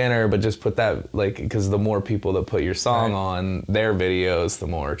cooking dinner, but just put that, like, because the more people that put your song on their videos, the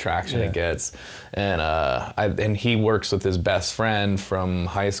more traction it gets. And and he works with his best friend from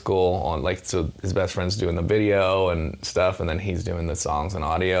high school on, like, so his best friend's doing the video and stuff, and then he's doing the songs and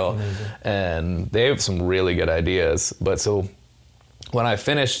audio. Amazing. And they have some really good ideas. But so when I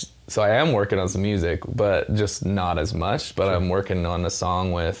finished, so I am working on some music, but just not as much. But I'm working on a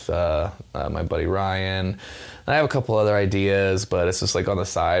song with my buddy Ryan. I have a couple other ideas, but it's just like on the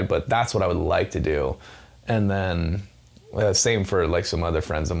side. But that's what I would like to do. And then same for like some other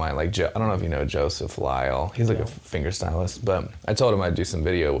friends of mine, like I don't know if you know Joseph Lyle. He's like a finger stylist. But I told him I'd do some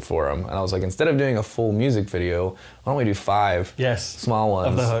video for him. And I was like, instead of doing a full music video, why don't we do 5 small ones?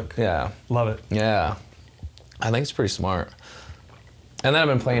 Of the hook. Yeah. Love it. Yeah. I think it's pretty smart. And then I've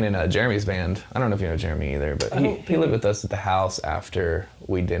been playing in Jeremy's band. I don't know if you know Jeremy either, but he lived with us at the house after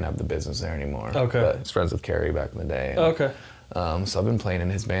we didn't have the business there anymore. Okay. But he's friends with Carrie back in the day. Okay. So I've been playing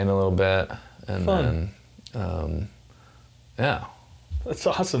in his band a little bit. And then, yeah. That's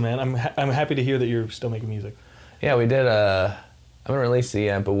awesome, man. I'm happy to hear that you're still making music. Yeah, we did, I haven't released it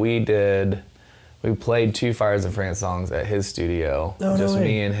yet, but we played 2 Fires in France songs at his studio. Oh, just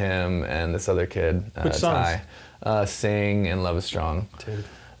me and him and this other kid, Which songs? Ty. Sing and Love Is Strong. Dude.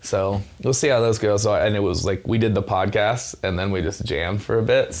 So we'll see how those go. So, and it was like we did the podcast and then we just jammed for a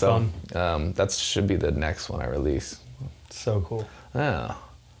bit. So that should be the next one I release. So cool. Yeah.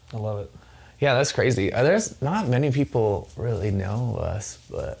 I love it. Yeah, that's crazy. There's not many people really know us,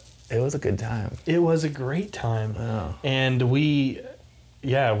 but it was a good time. It was a great time. Oh. And we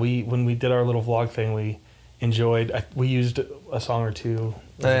when we did our little vlog thing, we enjoyed, we used a song or two.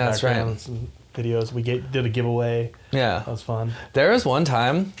 Yeah, that's right. Videos. We did a giveaway. Yeah. That was fun. There was one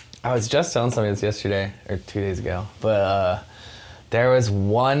time, I was just telling somebody this yesterday, or 2 days ago, but there was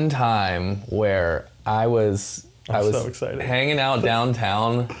one time where I was so excited. Hanging out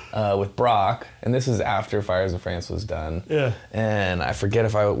downtown with Brock, and this was after Fires in France was done. Yeah. And I forget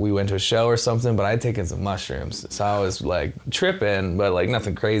if we went to a show or something, but I'd taken some mushrooms. So I was like tripping, but like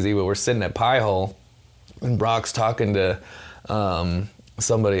nothing crazy, but we're sitting at Pie Hole, and Brock's talking to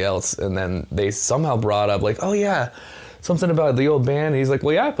somebody else, and then they somehow brought up like, oh yeah, something about the old band. And he's like,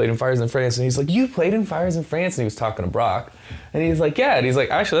 well yeah, I played in Fires in France. And he's like, you played in Fires in France? And he was talking to Brock, and he's like, yeah. And he's like,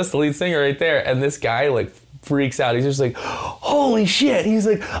 actually that's the lead singer right there. And this guy like freaks out. He's just like, holy shit. He's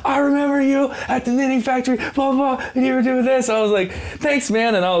like, I remember you at the knitting factory, blah blah, and you were doing this. I was like, thanks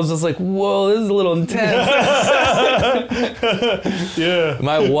man. And I was just like, whoa, this is a little intense. Yeah.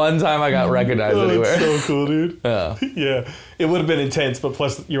 My one time I got recognized anywhere. That's so cool, dude. Yeah. Yeah. It would have been intense, but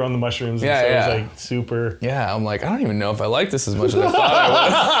plus you're on the mushrooms, and Yeah, so yeah. it was like super. Yeah, I'm like, I don't even know if I like this as much as I thought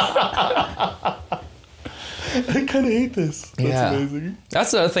I would. I kind of hate this. That's amazing.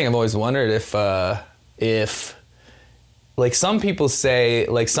 That's the other thing I've always wondered if like some people say,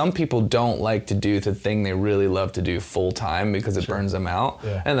 like some people don't like to do the thing they really love to do full time because it burns them out,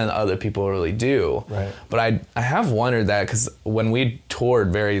 and then other people really do. Right. But I have wondered that because when we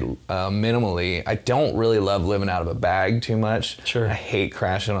toured very minimally, I don't really love living out of a bag too much. Sure. I hate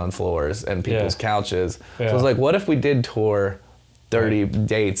crashing on floors and people's couches. So I was like, what if we did tour 30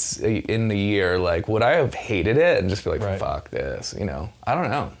 dates in the year? Like, would I have hated it and just be like, fuck this? You know, I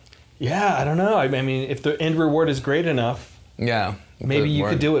don't know. Yeah, I don't know. I mean, if the end reward is great enough, maybe you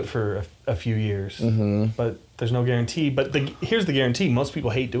could do it for a few years. Mm-hmm. But there's no guarantee. But here's the guarantee. Most people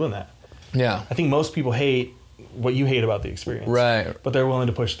hate doing that. Yeah. I think most people hate what you hate about the experience. Right. But they're willing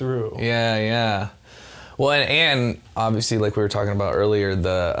to push through. Yeah, yeah. Well, and obviously, like we were talking about earlier,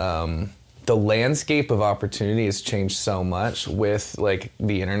 the landscape of opportunity has changed so much with like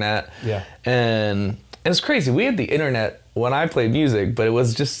the internet. Yeah. And it's crazy. We had the internet when I played music, but it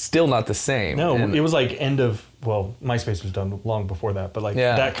was just still not the same. No, it was like MySpace was done long before that, but like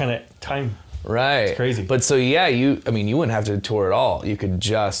that kind of time. Right. It's crazy. But so you wouldn't have to tour at all. You could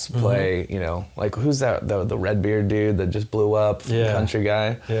just play, like who's that, the Redbeard dude that just blew up, country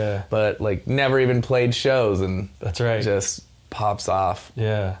guy. Yeah. But like never even played shows, and that's right. Just pops off.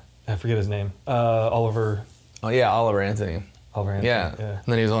 Yeah. I forget his name. Oliver. Oh yeah, Oliver Anthony. Oliver Anthony. Yeah. And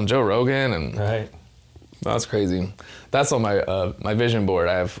then he was on Joe Rogan and. Right. That's crazy. That's on my vision board.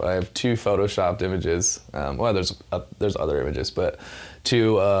 I have 2 photoshopped images. Well, there's other images, but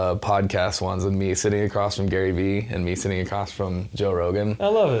 2 podcast ones of me sitting across from Gary Vee and me sitting across from Joe Rogan. I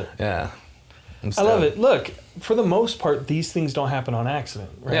love it. Yeah. I love it. Look, for the most part, these things don't happen on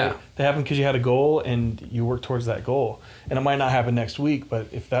accident, right? Yeah. They happen because you had a goal and you work towards that goal. And it might not happen next week, but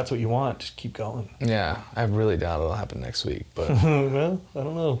if that's what you want, just keep going. Yeah, I really doubt it'll happen next week, but Well, I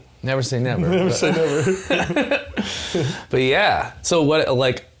don't know. never say never. Never but, say never. But yeah, so what,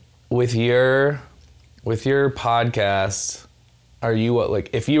 like, with your podcast, are you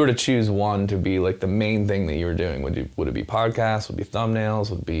like, if you were to choose one to be like the main thing that you were doing, would it be podcasts? Would it be thumbnails?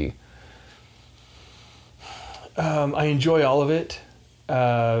 Would it be? I enjoy all of it.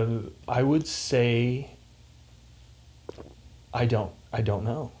 I would say I don't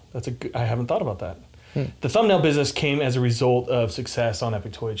know. I haven't thought about that. The thumbnail business came as a result of success on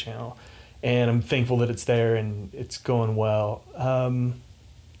Epic Toy Channel, and I'm thankful that it's there and it's going well. I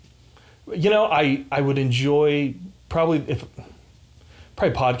would enjoy probably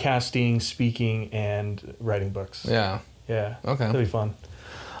podcasting, speaking, and writing books. Yeah. Yeah. Okay. That'd be fun.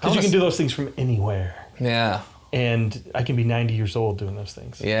 Because you can do those things from anywhere. Yeah. And I can be 90 years old doing those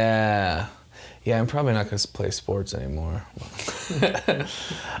things. Yeah. Yeah, I'm probably not going to play sports anymore. Yeah,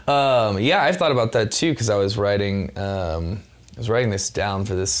 I've thought about that too, because I was writing this down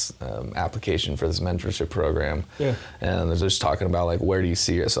for this application for this mentorship program. Yeah. And they're just talking about like, where do you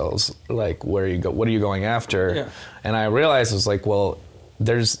see yourselves? Like, what are you going after? Yeah. And I realized it was like, well,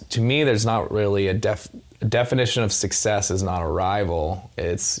 there's not really a definition of success is not a rival.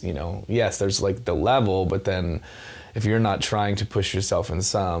 It's, yes, there's like the level, but then if you're not trying to push yourself in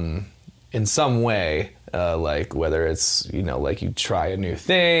some way, like whether it's, like you try a new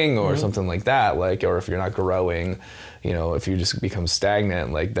thing or something like that, like, or if you're not growing, if you just become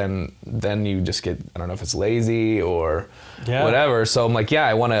stagnant, like then you just get, I don't know if it's lazy or whatever. So I'm like, yeah,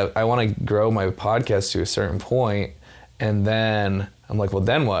 I want to grow my podcast to a certain point, and then I'm like, well,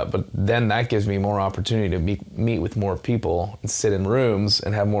 then what? But then that gives me more opportunity to meet with more people and sit in rooms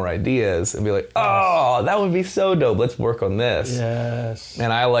and have more ideas and be like, oh, that would be so dope. Let's work on this. Yes.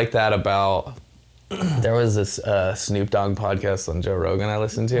 And I like that about, there was this Snoop Dogg podcast on Joe Rogan I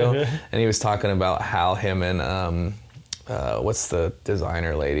listened to, and he was talking about how him and, what's the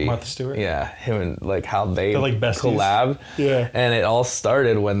designer lady? Martha Stewart? Yeah, him and like how they're like besties. collab. Yeah. And it all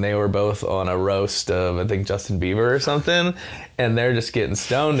started when they were both on a roast of, I think, Justin Bieber or something, and they're just getting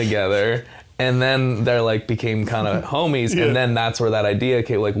stoned together. And then they're like became kind of homies, and then that's where that idea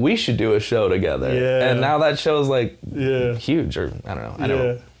came. Like, we should do a show together. Yeah. And now that show's like huge, or I don't know. I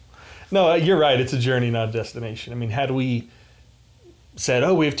don't. No, you're right. It's a journey, not a destination. I mean, had we said,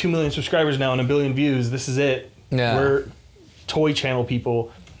 "Oh, we have 2 million subscribers now and 1 billion views. This is it. Yeah. We're Toy Channel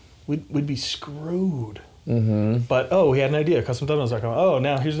people," we'd be screwed. Mm-hmm. But we had an idea. CustomThumbnails.com. Oh,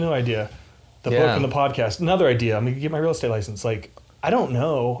 now here's a new idea. The book and the podcast. Another idea. I'm gonna get my real estate license. Like, I don't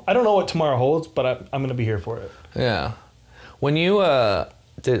know what tomorrow holds, but I'm gonna be here for it. Yeah. When you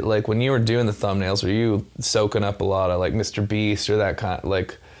when you were doing the thumbnails, were you soaking up a lot of like Mr. Beast or that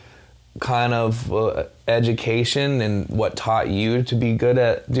kind of education, and what taught you to be good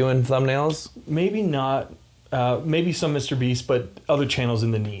at doing thumbnails? Maybe not. Maybe some Mr. Beast, but other channels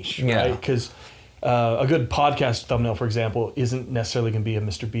in the niche, right? Because a good podcast thumbnail, for example, isn't necessarily going to be a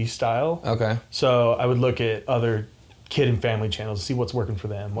Mr. Beast style. Okay. So I would look at other kid and family channels to see what's working for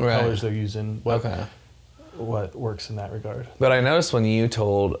them, what colors they're using, what works in that regard. But I noticed when you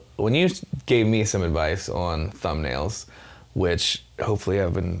gave me some advice on thumbnails, which hopefully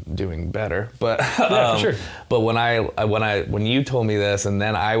I've been doing better, but for sure. But when you told me this, and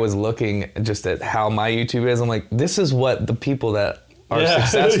then I was looking just at how my YouTube is, I'm like, this is what the people that are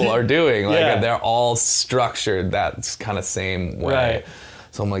successful are doing. Like they're all structured that kind of same way. Right.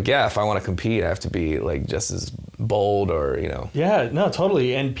 So I'm like, if I want to compete, I have to be like just as bold, or Yeah, no,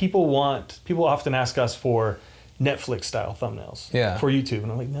 totally. And people often ask us for Netflix style thumbnails for YouTube,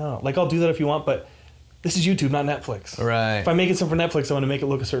 and I'm like, no, like I'll do that if you want, but this is YouTube, not Netflix. Right. If I'm making something for Netflix, I want to make it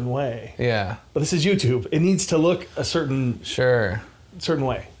look a certain way. Yeah. But this is YouTube. It needs to look a certain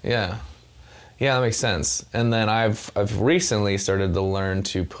way. Yeah. Yeah, that makes sense. And then I've recently started to learn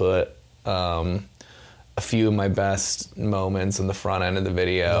to put a few of my best moments in the front end of the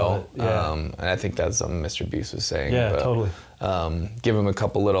video. And I think that's something Mr. Beast was saying. Yeah, totally. Give them a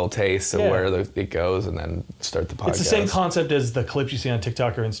couple little tastes of where it goes, and then start the podcast. It's the same concept as the clips you see on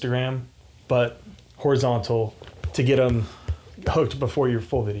TikTok or Instagram, but horizontal, to get them hooked before your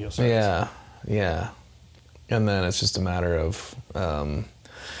full video starts. Yeah. And then it's just a matter of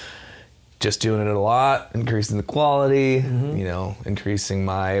just doing it a lot, increasing the quality, increasing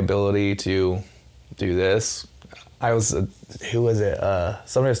my ability to do this. I was, who was it?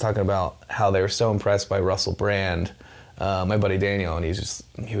 Somebody was talking about how they were so impressed by Russell Brand, my buddy Daniel, and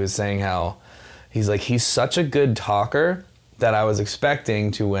he was saying how he's such a good talker that I was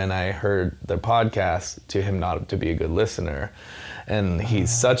expecting to, when I heard the podcast, to him not to be a good listener. And he's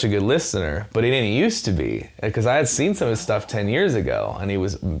such a good listener, but he didn't used to be, because I had seen some of his stuff 10 years ago, and he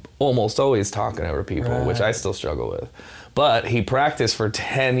was almost always talking over people, which I still struggle with. But he practiced for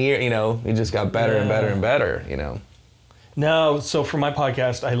 10 years, he just got better and better and better, No, so for my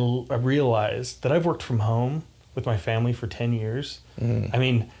podcast, I realized that I've worked from home with my family for 10 years. I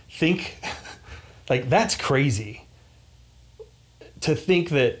mean, like, that's crazy. To think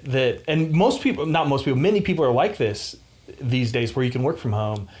that, and many people are like this these days, where you can work from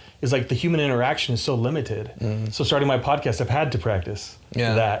home, is like the human interaction is so limited. So starting my podcast, I've had to practice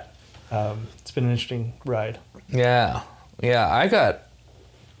that. It's been an interesting ride. Yeah.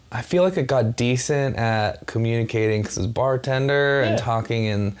 I feel like I got decent at communicating because I was a bartender and talking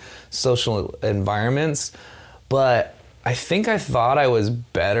in social environments, but I think I thought I was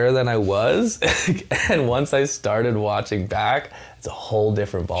better than I was. And once I started watching back, it's a whole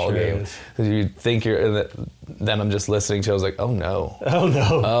different ballgame. Because you think then I'm just listening to it, I was like, oh no.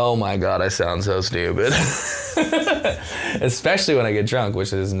 Oh my God, I sound so stupid. Especially when I get drunk,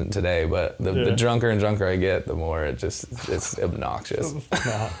 which isn't today, but the drunker and drunker I get, the more it's obnoxious.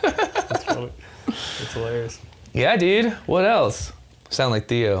 That's funny. That's hilarious. Yeah, dude. What else? Sound like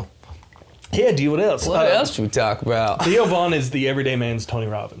Theo. Yeah, dude, what else? What else should we talk about? Theo Vaughn is the everyday man's Tony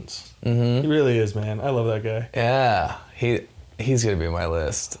Robbins. He really is, man. I love that guy. Yeah, he's gonna be on my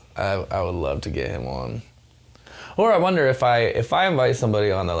list. I would love to get him on. Or I wonder if I invite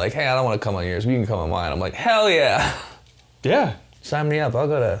somebody on, they're like, hey, I don't want to come on yours, but you can come on mine. I'm like, hell yeah. Yeah. Sign me up. I'll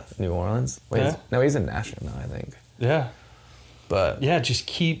go to New Orleans. Wait, no, he's in Nashville now, I think. Yeah. But yeah, just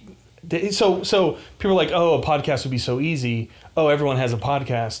keep. So people are like, oh, a podcast would be so easy. Oh, everyone has a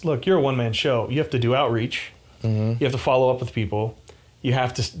podcast. Look, you're a one-man show. You have to do outreach. You have to follow up with people. You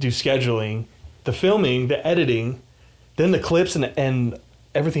have to do scheduling, the filming, the editing, then the clips and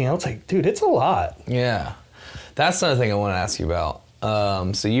everything else. Like, dude, it's a lot. Yeah. That's another thing I want to ask you about.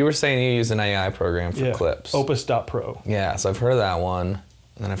 So you were saying you use an AI program for clips. Opus.pro. Yeah, so I've heard of that one.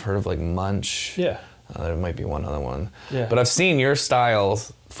 And then I've heard of like Munch. Yeah. There might be one other one. Yeah. But I've seen your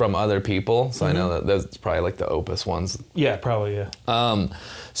styles from other people, so I know that that's probably like the Opus ones. Yeah, probably, yeah.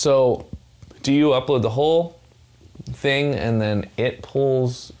 So do you upload the whole thing and then it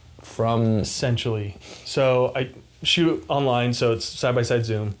pulls from... Essentially. So I shoot online, so it's side-by-side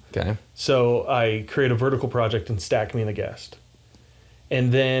Zoom. Okay. So I create a vertical project and stack me and the guest.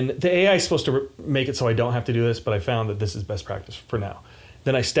 And then the AI is supposed to make it so I don't have to do this, but I found that this is best practice for now.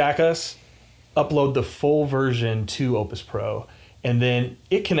 Then I stack us, upload the full version to Opus Pro, and then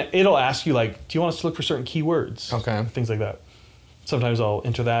it'll ask you, like, do you want us to look for certain keywords? Okay. Things like that. Sometimes I'll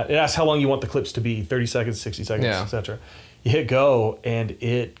enter that. It asks how long you want the clips to be, 30 seconds, 60 seconds, etc. You hit go, and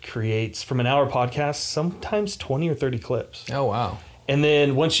it creates, from an hour podcast, sometimes 20 or 30 clips. Oh, wow. And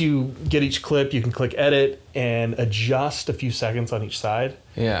then once you get each clip, you can click edit and adjust a few seconds on each side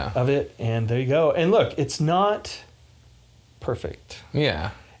of it, and there you go. And look, it's not perfect.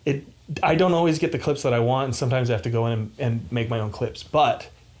 Yeah. I don't always get the clips that I want, and sometimes I have to go in and make my own clips, but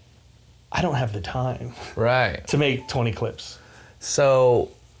I don't have the time to make 20 clips. So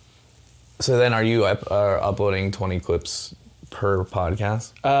then are you uploading 20 clips per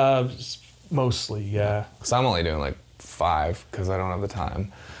podcast? Mostly, yeah. Because I'm only doing like 5 because I don't have the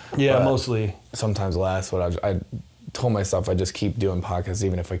time. Yeah, but mostly. Sometimes less. But I told myself I just keep doing podcasts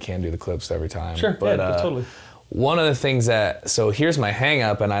even if I can't do the clips every time. Sure, but, totally. One of the things so here's my hang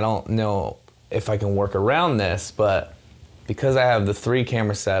up, and I don't know if I can work around this, but because I have the 3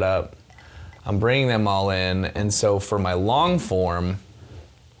 camera setup, I'm bringing them all in, and so for my long form,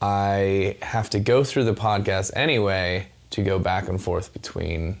 I have to go through the podcast anyway to go back and forth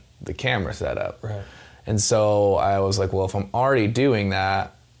between the camera setup. Right. And so I was like, well, if I'm already doing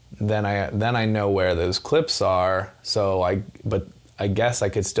that, then I know where those clips are. But I guess I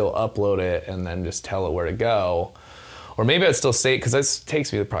could still upload it and then just tell it where to go. Or maybe I'd still say, because this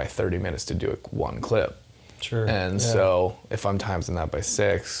takes me probably 30 minutes to do one clip. Sure. And so if I'm timesing that by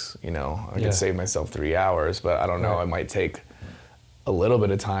 6, I could save myself 3 hours, but I don't know, it might take a little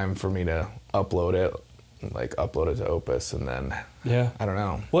bit of time for me to upload it, like upload it to Opus, and then, I don't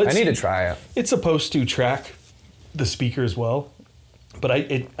know. Well, I need to try it. It's supposed to track the speaker as well, but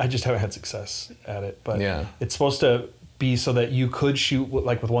I just haven't had success at it. But it's supposed to be so that you could shoot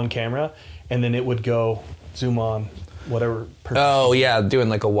like with one camera, and then it would go zoom on whatever. Oh yeah, doing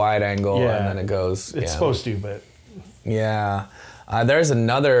like a wide angle, and then it goes. It's supposed to, but yeah. There's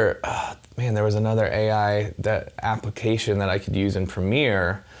another, there was another AI application that I could use in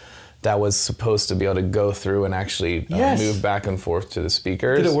Premiere that was supposed to be able to go through and actually move back and forth to the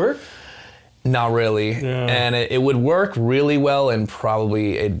speakers. Did it work? Not really. Yeah. And it would work really well in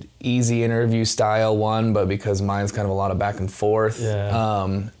probably an easy interview style one, but because mine's kind of a lot of back and forth,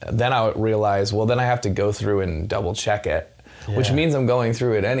 then I would realize, well, then I have to go through and double check it, which means I'm going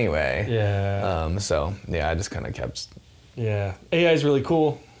through it anyway. Yeah. So, I just kind of kept... Yeah. AI is really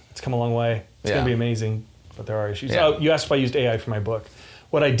cool. It's come a long way. It's going to be amazing, but there are issues. Yeah. Oh, you asked if I used AI for my book.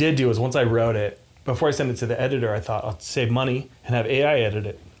 What I did do is once I wrote it, before I sent it to the editor, I thought I'll save money and have AI edit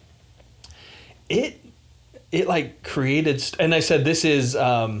it. It like created, and I said, this is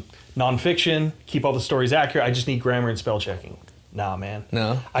nonfiction, keep all the stories accurate. I just need grammar and spell checking. Nah, man.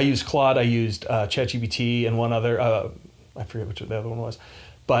 No? I used Claude, I used ChatGPT and one other, I forget which the other one was,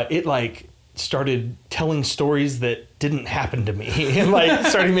 but it like started telling stories that didn't happen to me and like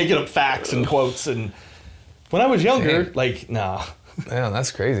started making up facts and quotes. And when I was younger, nah. Yeah,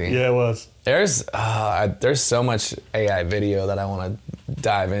 that's crazy. Yeah, it was. There's so much AI video that I want to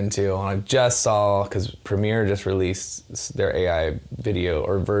dive into, and I just saw, because Premiere just released their AI video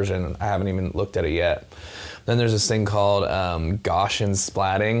or version. I haven't even looked at it yet. Then there's this thing called Gaussian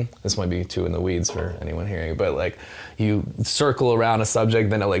splatting. This might be too in the weeds for anyone hearing, but like you circle around a subject,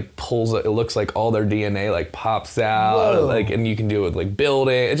 then it like pulls it. It looks like all their DNA like pops out, and you can do it with like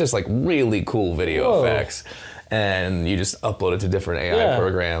building. It's just like really cool video effects. And you just upload it to different AI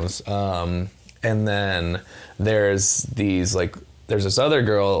programs. And then there's this other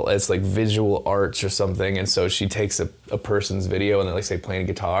girl, it's like visual arts or something, and so she takes a person's video and they're like, say, playing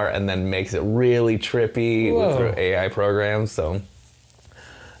guitar, and then makes it really trippy through AI programs. So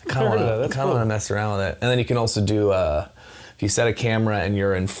I kind of want to mess around with it. And then you can also do, if you set a camera and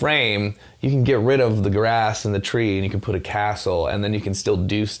you're in frame, you can get rid of the grass and the tree, and you can put a castle, and then you can still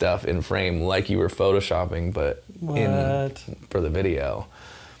do stuff in frame like you were photoshopping, but for the video.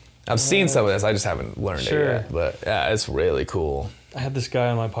 I've seen some of this, I just haven't learned it yet, but yeah, it's really cool. I had this guy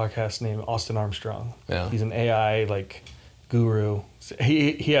on my podcast named Austin Armstrong. Yeah. He's an AI like guru.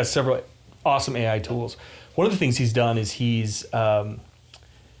 He has several awesome AI tools. One of the things he's done is he's the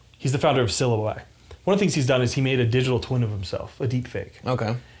founder of Syllabi. One of the things he's done is he made a digital twin of himself, a deep fake.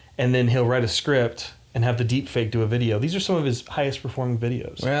 Okay. And then he'll write a script and have the deep fake do a video. These are some of his highest performing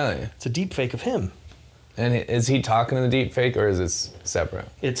videos. Really? It's a deep fake of him. And is he talking in the deep fake, or is this separate?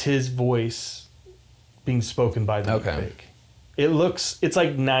 It's his voice being spoken by the deep fake. It's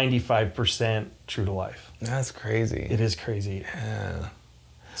like 95% true to life. That's crazy. It is crazy. Yeah.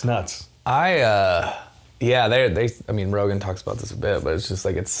 It's nuts. I mean, Rogan talks about this a bit, but it's just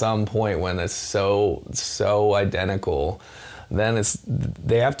like at some point when it's so identical, then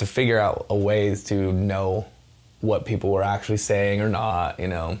they have to figure out a ways to know what people were actually saying or not, you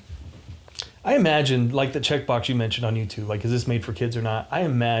know. I imagine, like the checkbox you mentioned on YouTube, like, is this made for kids or not? I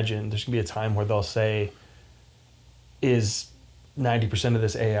imagine there's going to be a time where they'll say, is 90% of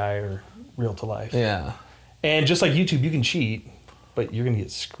this AI or real to life? Yeah. And just like YouTube, you can cheat, but you're going to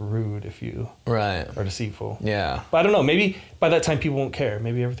get screwed if you are deceitful. Yeah. But I don't know. Maybe by that time people won't care.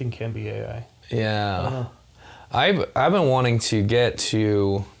 Maybe everything can be AI. Yeah. I don't know. I've been wanting to get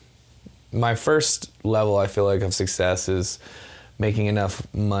to my first level, I feel like, of success is making enough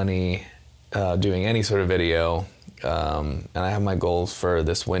money doing any sort of video. And I have my goals for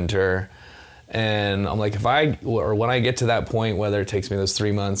this winter. And I'm like, when I get to that point, whether it takes me those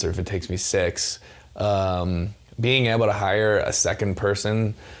 3 months or if it takes me 6, being able to hire a second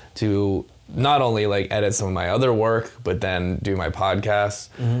person to not only like edit some of my other work, but then do my podcast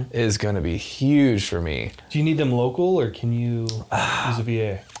is going to be huge for me. Do you need them local, or can you use a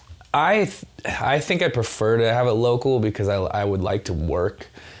VA? I think I prefer to have it local because I would like to work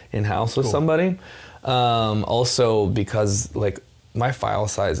in-house with somebody. Also because like my file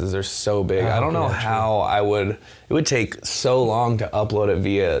sizes are so big. I don't know how it would take so long to upload it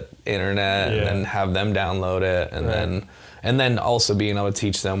via internet and then have them download it and then also being able to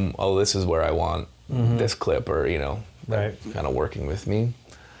teach them, oh, this is where I want this clip, or, you know, kind of working with me.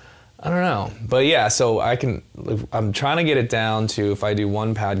 I don't know. But yeah, so I'm trying to get it down to, if I do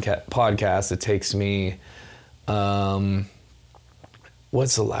one podcast, it takes me,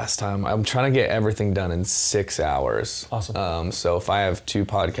 what's the last time? I'm trying to get everything done in 6 hours. Awesome. So if I have 2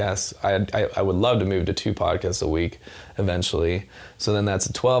 podcasts, I would love to move to 2 podcasts a week eventually. So then that's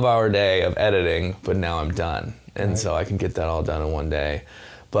a 12-hour day of editing, but now I'm done. And so I can get that all done in one day.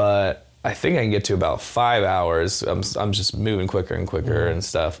 But I think I can get to about 5 hours. I'm just moving quicker and quicker and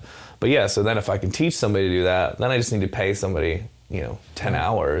stuff. But yeah, so then if I can teach somebody to do that, then I just need to pay somebody, 10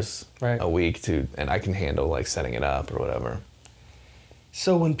 hours a week and I can handle like setting it up or whatever.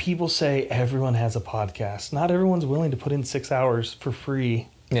 So when people say everyone has a podcast, not everyone's willing to put in 6 hours for free.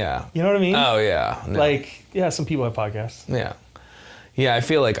 Yeah. You know what I mean? Oh, yeah. No. Like, yeah, some people have podcasts. Yeah. Yeah, I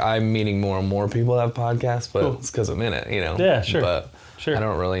feel like I'm meeting more and more people that have podcasts, but Cool. it's because I'm in it, you know? Yeah, sure. But Sure. I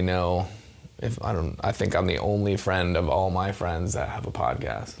don't really know I think I'm the only friend of all my friends that have a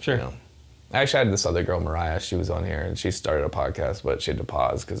podcast. Sure. You know? I actually had this other girl, Mariah, she was on here, and she started a podcast, but she had to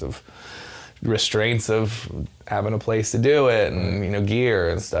pause because of restraints of having a place to do it and, you know, gear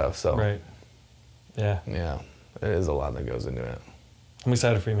and stuff. So, Right. Yeah. yeah, it is a lot that goes into it. I'm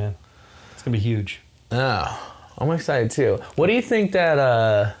excited for you, man. It's going to be huge. Oh, I'm excited too. What do you think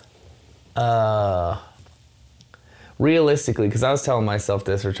that, realistically, because I was telling myself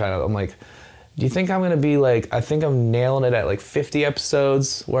this I'm like, do you think I'm going to be like, I think I'm nailing it at like 50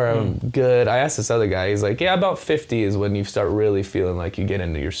 episodes where I'm good. I asked this other guy, he's like, yeah, about 50 is when you start really feeling like you get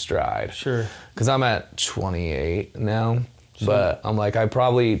into your stride. Sure. Because I'm at 28 now, but I'm like, I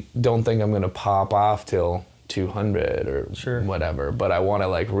probably don't think I'm going to pop off till 200 or Sure. whatever, but I want to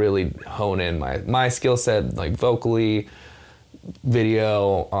like really hone in my skill set, like vocally,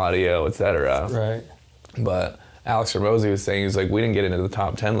 video, audio, etc. Right. But Alex Ramosi was saying, he's like, we didn't get into the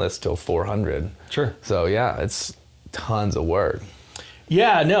top 10 list till 400. Sure. So yeah, it's tons of work.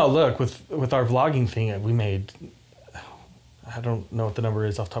 Yeah, no, look, with our vlogging thing, we made, I don't know what the number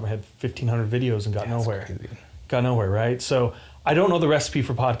is off the top of my head, 1,500 videos and got Yeah, it's nowhere. crazy. Got nowhere, right? So I don't know the recipe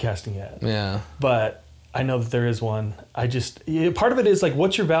for podcasting yet. Yeah. But I know that there is one. Part of it is like,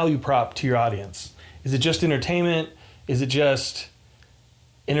 what's your value prop to your audience? Is it just entertainment? Is it just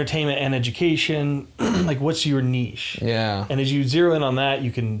entertainment and education? Like, what's your niche? Yeah. And as you zero in on that,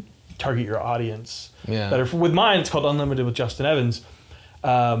 you can target your audience Yeah. better. With mine, it's called Unlimited with Justin Evans.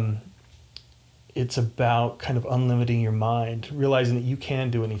 It's about kind of unlimiting your mind, realizing that you can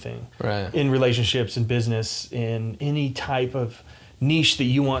do anything. Right. In relationships, in business, in any type of niche that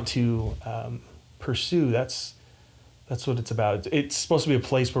you want to pursue. That's what it's about. It's supposed to be a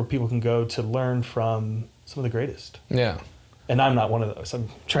place where people can go to learn from some of the greatest. Yeah. And I'm not one of those. I'm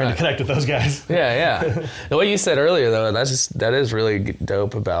trying Right. to connect with those guys. Yeah, yeah. What you said earlier, though, that is really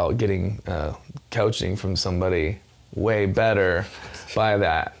dope about getting coaching from somebody way better by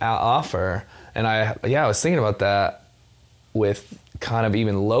that offer. And I was thinking about that with kind of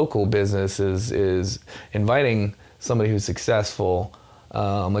even local businesses, is inviting somebody who's successful.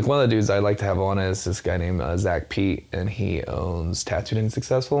 Like one of the dudes I'd like to have on is this guy named Zach Pete, and he owns Tattooed and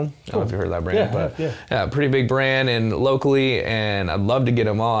Successful. I don't know if you've heard of that brand, Yeah, but yeah. pretty big brand and locally, and I'd love to get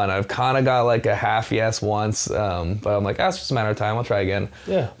him on. I've kind of got like a half yes once, but I'm like, it's just a matter of time. I'll try again.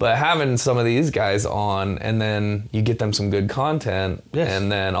 Yeah. But having some of these guys on, and then you get them some good content, Yes. and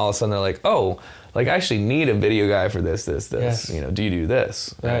then all of a sudden they're like, oh, like I actually need a video guy for this. Yes. You know, do you do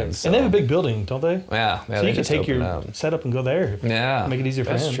this? Right. So- And they have a big building, don't they? Yeah. So you can take your setup and go there. Yeah, Make it easier for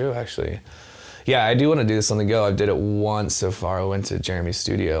that's him. true, actually. Yeah, I do want to do this on the go. I did it once so far. I went to Jeremy's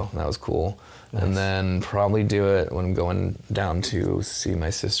studio. That was cool. Nice. And then probably do it when I'm going down to see my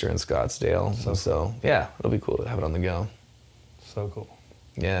sister in Scottsdale. So yeah, it'll be cool to have it on the go. So cool.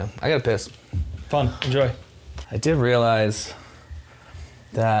 Yeah, I got to piss. Fun. Enjoy. I did realize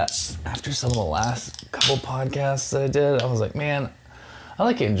that after some of the last couple podcasts that I did, I was like, man, I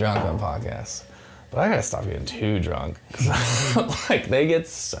like getting drunk on podcasts, but I gotta stop getting too drunk. 'Cause like they get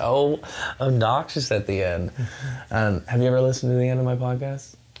so obnoxious at the end. And have you ever listened to the end of my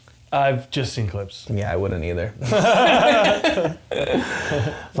podcast? I've just seen clips. Yeah, I wouldn't either.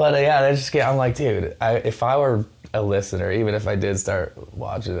 But yeah, they just get. I'm like, dude, if I were a listener, even if I did start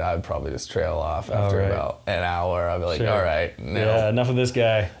watching it, I'd probably just trail off after right. about an hour. I'd be like, Sure. all right, no. Yeah, enough of this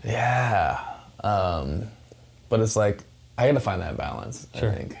guy. Yeah. But it's like, I gotta find that balance, Sure.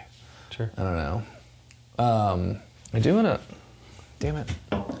 I think. Sure. I don't know. I do wanna, damn it.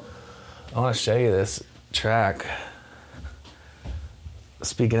 I wanna show you this track.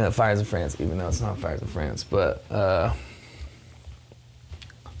 Speaking of Fires of France, even though it's not Fires of France, but, so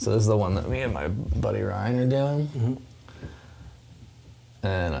this is the one that me and my buddy Ryan are doing. Mm-hmm.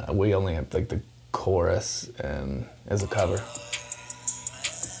 And we only have like the chorus and as a cover.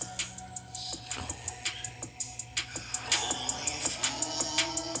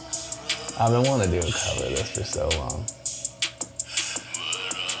 I've been wanting to do a cover of this for so long.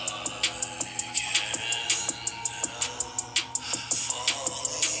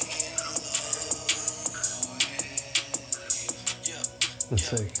 Let's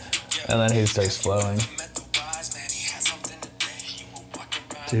see. And then he starts flowing.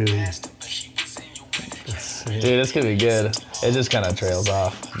 Dude. Let's see. Dude, this could be good. It just kind of trails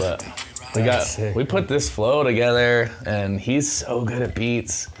off, but That's sick. we put this flow together, and he's so good at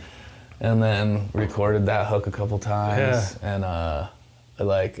beats. And then recorded that hook a couple times, and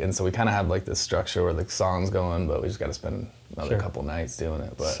like, and so we kind of have like this structure where the song's going, but we just got to spend another couple nights doing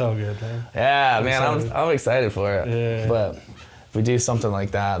it. But So good, man. yeah, man, I'm excited for it. Yeah. But if we do something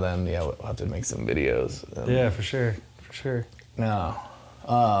like that, then yeah, we'll have to make some videos. Yeah, for sure. No.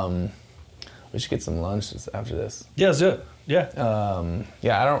 We should get some lunch after this. Yeah, let's do it. Yeah.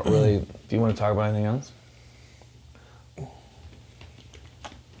 Yeah, I don't really. Do you want to talk about anything else? I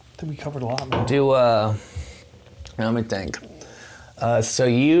think we covered a lot, man. Let me think. So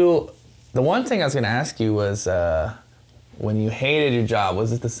the one thing I was going to ask you was, when you hated your job,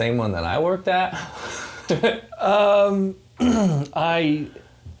 was it the same one that I worked at? That's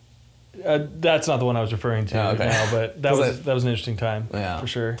not the one I was referring to now, but that was an interesting time. Yeah, for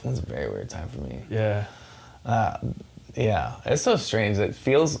sure. It was a very weird time for me. Yeah. Yeah, it's so strange. It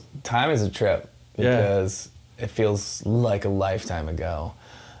feels, time is a trip because it feels like a lifetime ago.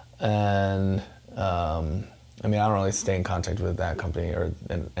 And, I mean, I don't really stay in contact with that company or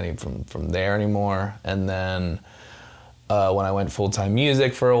any from there anymore. And then when I went full-time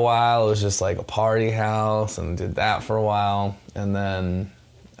music for a while, it was just like a party house and did that for a while. And then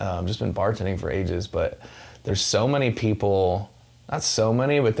just been bartending for ages. But there's so many people, not so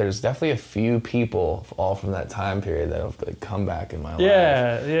many, but there's definitely a few people all from that time period that have like come back in my life.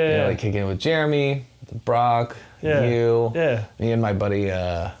 Yeah. You know, like kicking it with Jeremy, Brock, you, me and my buddy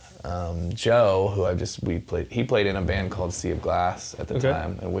Joe, who he played in a band called Sea of Glass at the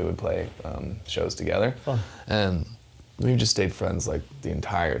time, and we would play shows together. Fun. And we just stayed friends like the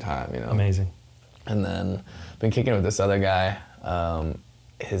entire time, you know. Amazing. And then been kicking it with this other guy.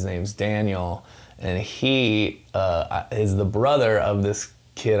 His name's Daniel, and he is the brother of this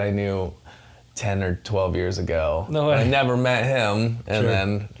kid I knew 10 or 12 years ago. No way. I never met him, and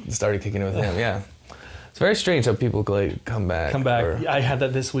then started kicking it with him. Yeah. It's very strange how people like come back. I had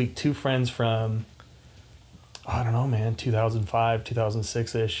that this week. 2 friends from, I don't know, man, 2005,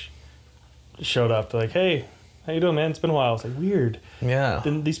 2006-ish, showed up. They're like, hey, how you doing, man? It's been a while. It's like, weird. Yeah.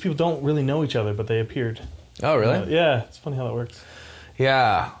 Then these people don't really know each other, but they appeared. Oh, really? Yeah. It's funny how that works.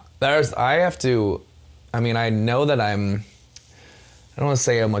 Yeah. I mean, I know that I don't want to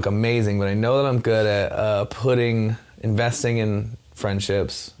say I'm like amazing, but I know that I'm good at investing in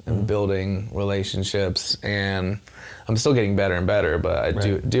friendships and building relationships, and I'm still getting better and better, but I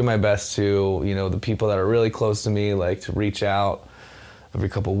do my best to, you know, the people that are really close to me, like to reach out every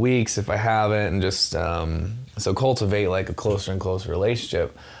couple weeks if I haven't, and just so cultivate like a closer and closer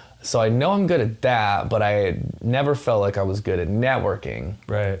relationship. So I know I'm good at that, but I never felt like I was good at networking.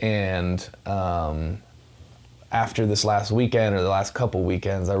 Right. And after this last weekend or the last couple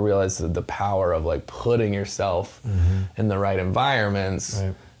weekends, I realized the power of like putting yourself in the right environments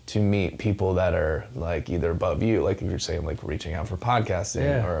to meet people that are like either above you, like you're saying, like reaching out for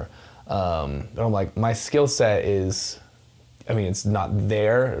podcasting or I'm like, my skill set is, I mean, it's not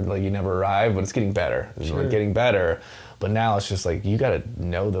there, like you never arrive, but it's getting better. It's like getting better. But now it's just like, you got to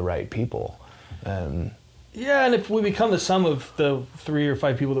know the right people. And if we become the sum of the 3 or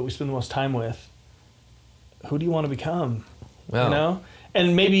 5 people that we spend the most time with, who do you want to become? Yeah. You know?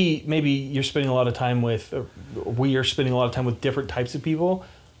 And maybe you're spending a lot of time with, we are spending a lot of time with different types of people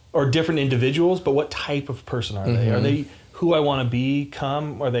or different individuals, but what type of person are they? Are they who I want to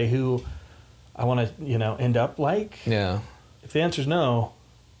become? Are they who I want to, you know, end up like? Yeah. If the answer is no,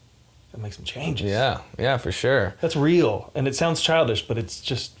 then make some changes. Yeah, for sure. That's real. And it sounds childish, but it's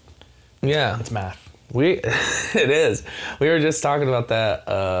just, it's math. It is. We were just talking about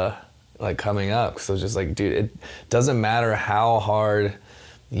that, like coming up. So just like, dude, it doesn't matter how hard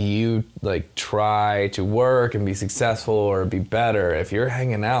you like try to work and be successful or be better. If you're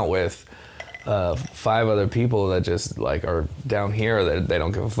hanging out with 5 other people that just like are down here, that they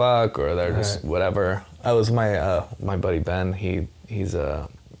don't give a fuck, or they're just whatever. I was my buddy Ben. He's a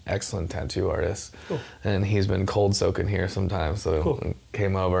excellent tattoo artist, and he's been cold soaking here sometimes. So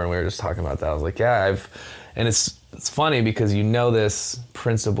came over and we were just talking about that. I was like, and it's funny because you know this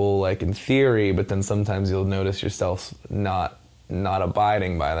principle like in theory, but then sometimes you'll notice yourself not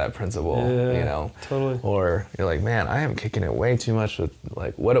abiding by that principle, you know, totally. Or you're like, man, I am kicking it way too much with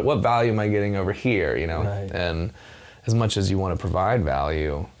like, what value am I getting over here, you know? Right. And as much as you want to provide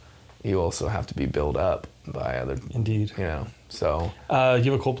value, you also have to be built up by other, Indeed. you know, so. You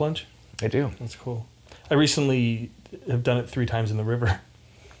have a cold plunge? I do. That's cool. I recently have done it 3 times in the river.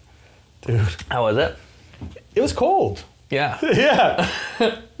 Dude. How was it? It was cold. Yeah. Yeah.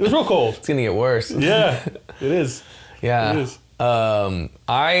 It was real cold. It's gonna get worse. Yeah, it is. Yeah. It is.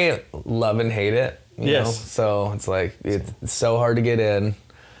 I love and hate it. You know? So it's like, it's so hard to get in.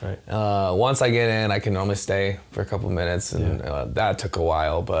 Right. Once I get in, I can normally stay for a couple minutes, and that took a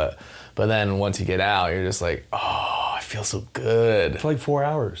while. But then once you get out, you're just like, oh, I feels so good. For like 4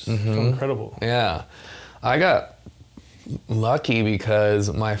 hours. It felt incredible. Yeah. I got lucky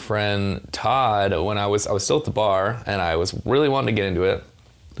because my friend Todd, when I was still at the bar and I was really wanting to get into it,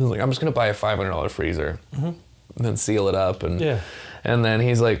 he was like, I'm just going to buy a $500 freezer and then seal it up. And then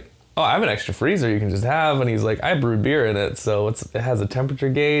he's like, oh, I have an extra freezer you can just have. And he's like, I brewed beer in it, so it has a temperature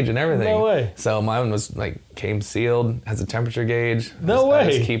gauge and everything. No way. So mine was like, came sealed, has a temperature gauge. No way.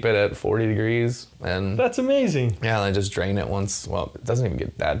 I just keep it at 40 degrees. And that's amazing. yeah, and I just drain it once. Well, it doesn't even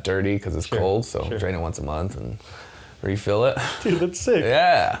get that dirty because it's cold, so drain it once a month and refill it. Dude, that's sick.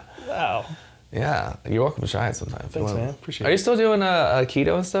 Yeah. Wow. Yeah. You're welcome to try it sometime. Thanks, man. Appreciate it. Are you still doing a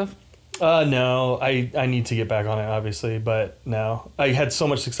keto and stuff? No, I need to get back on it, obviously, but no. I had so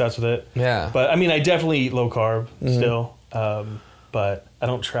much success with it. Yeah. But I mean, I definitely eat low carb still, but I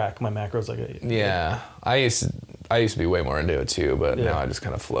don't track my macros like I. Yeah, I used to be way more into it too, but now I just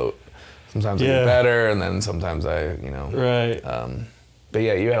kind of float. Sometimes I get better, and then sometimes Right. But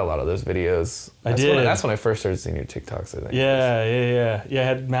yeah, you had a lot of those videos. I did. That's when I first started seeing your TikToks, I think. Yeah. I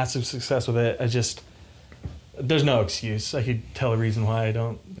had massive success with it. There's no excuse. I could tell a reason why I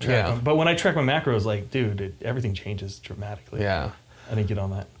don't track them. But when I track my macros, like, dude, everything changes dramatically. Yeah. I didn't get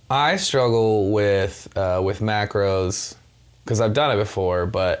on that. I struggle with macros because I've done it before,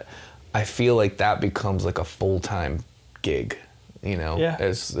 but I feel like that becomes like a full-time gig. You know,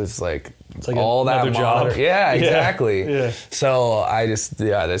 it's like all that job. Yeah, exactly. Yeah. So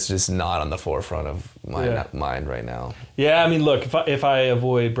that's just not on the forefront of my mind right now. Yeah, I mean, look, if I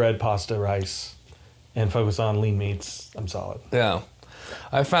avoid bread, pasta, rice, and focus on lean meats, I'm solid. Yeah,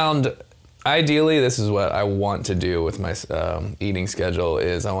 I found ideally this is what I want to do with my eating schedule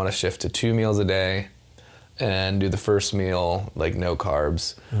is I want to shift to 2 meals a day, and do the first meal like no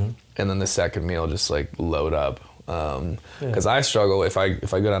carbs, and then the second meal just like load up. Because I struggle if I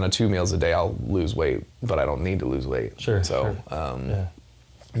go down to 2 meals a day, I'll lose weight, but I don't need to lose weight. Sure. So,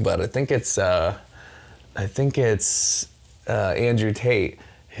 but I think it's Andrew Tate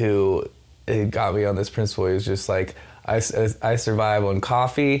who got me on this principle. He was just like, I survive on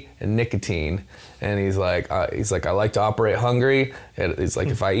coffee and nicotine, and he's like I like to operate hungry, and he's like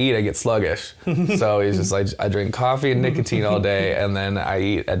if I eat I get sluggish. So he's just like I drink coffee and nicotine all day, and then I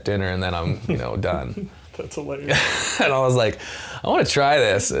eat at dinner, and then I'm done. That's hilarious. And I was like, I want to try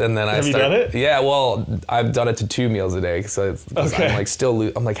this, and then Have you done it? Yeah, well, I've done it to 2 meals a day, so I'm like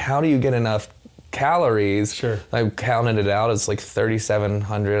I'm like, how do you get enough calories? Sure. I counted it out. It's like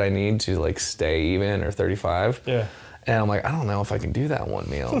 3,700 I need to like stay even, or 35. Yeah. And I'm like, I don't know if I can do that one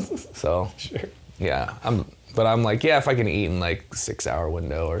meal. So Sure. yeah, I'm like, yeah, if I can eat in like 6-hour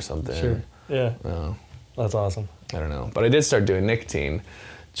window or something. Sure. Yeah. That's awesome. I don't know, but I did start doing nicotine.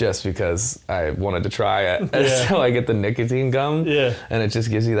 Just because I wanted to try it. Yeah. So I get the nicotine gum. Yeah. And it just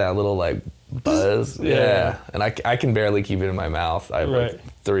gives you that little like buzz. Yeah. And I can barely keep it in my mouth. I have like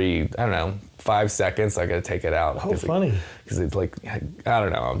 5 seconds. I got to take it out. Oh, funny. Because it's like, I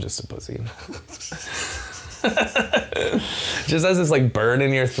don't know. I'm just a pussy. Just has this like burn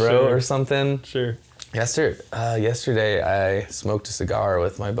in your throat or something. Sure. Yesterday I smoked a cigar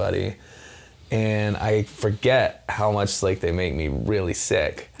with my buddy. And I forget how much like they make me really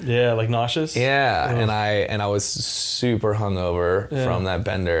sick. Yeah, like nauseous. Yeah, and I was super hungover from that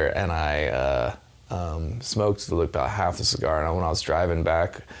bender, and I smoked about half the cigar. And when I was driving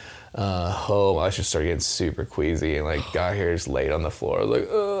back home, I just started getting super queasy, and like got here just laid on the floor. I was like,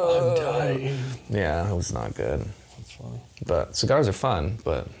 I'm dying. Yeah, it was not good. That's funny. But cigars are fun.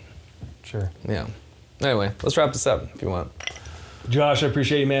 But sure. Yeah. Anyway, let's wrap this up if you want. Josh, I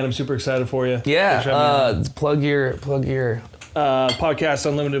appreciate you, man. I'm super excited for you. Yeah. Plug your podcast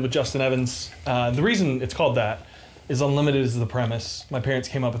Unlimited with Justin Evans. The reason it's called that is Unlimited is the premise. My parents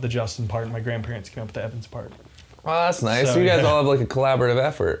came up with the Justin part, and my grandparents came up with the Evans part. Oh, that's nice. So, you guys all have like a collaborative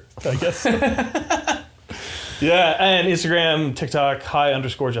effort. I guess so. Yeah, and Instagram, TikTok,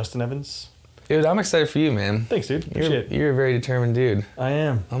 _Justin Evans. Dude, I'm excited for you, man. Thanks, dude. Appreciate it. You're a very determined dude. I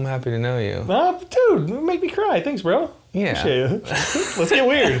am. I'm happy to know you. Dude, make me cry. Thanks, bro. Yeah. Appreciate you. Let's get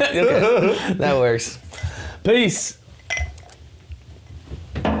weird. Okay. That works. Peace.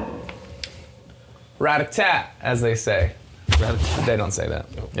 Rat-a-tat, as they say. Rat-a-tat. They don't say that.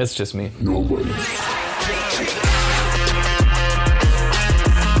 It's just me. Nobody.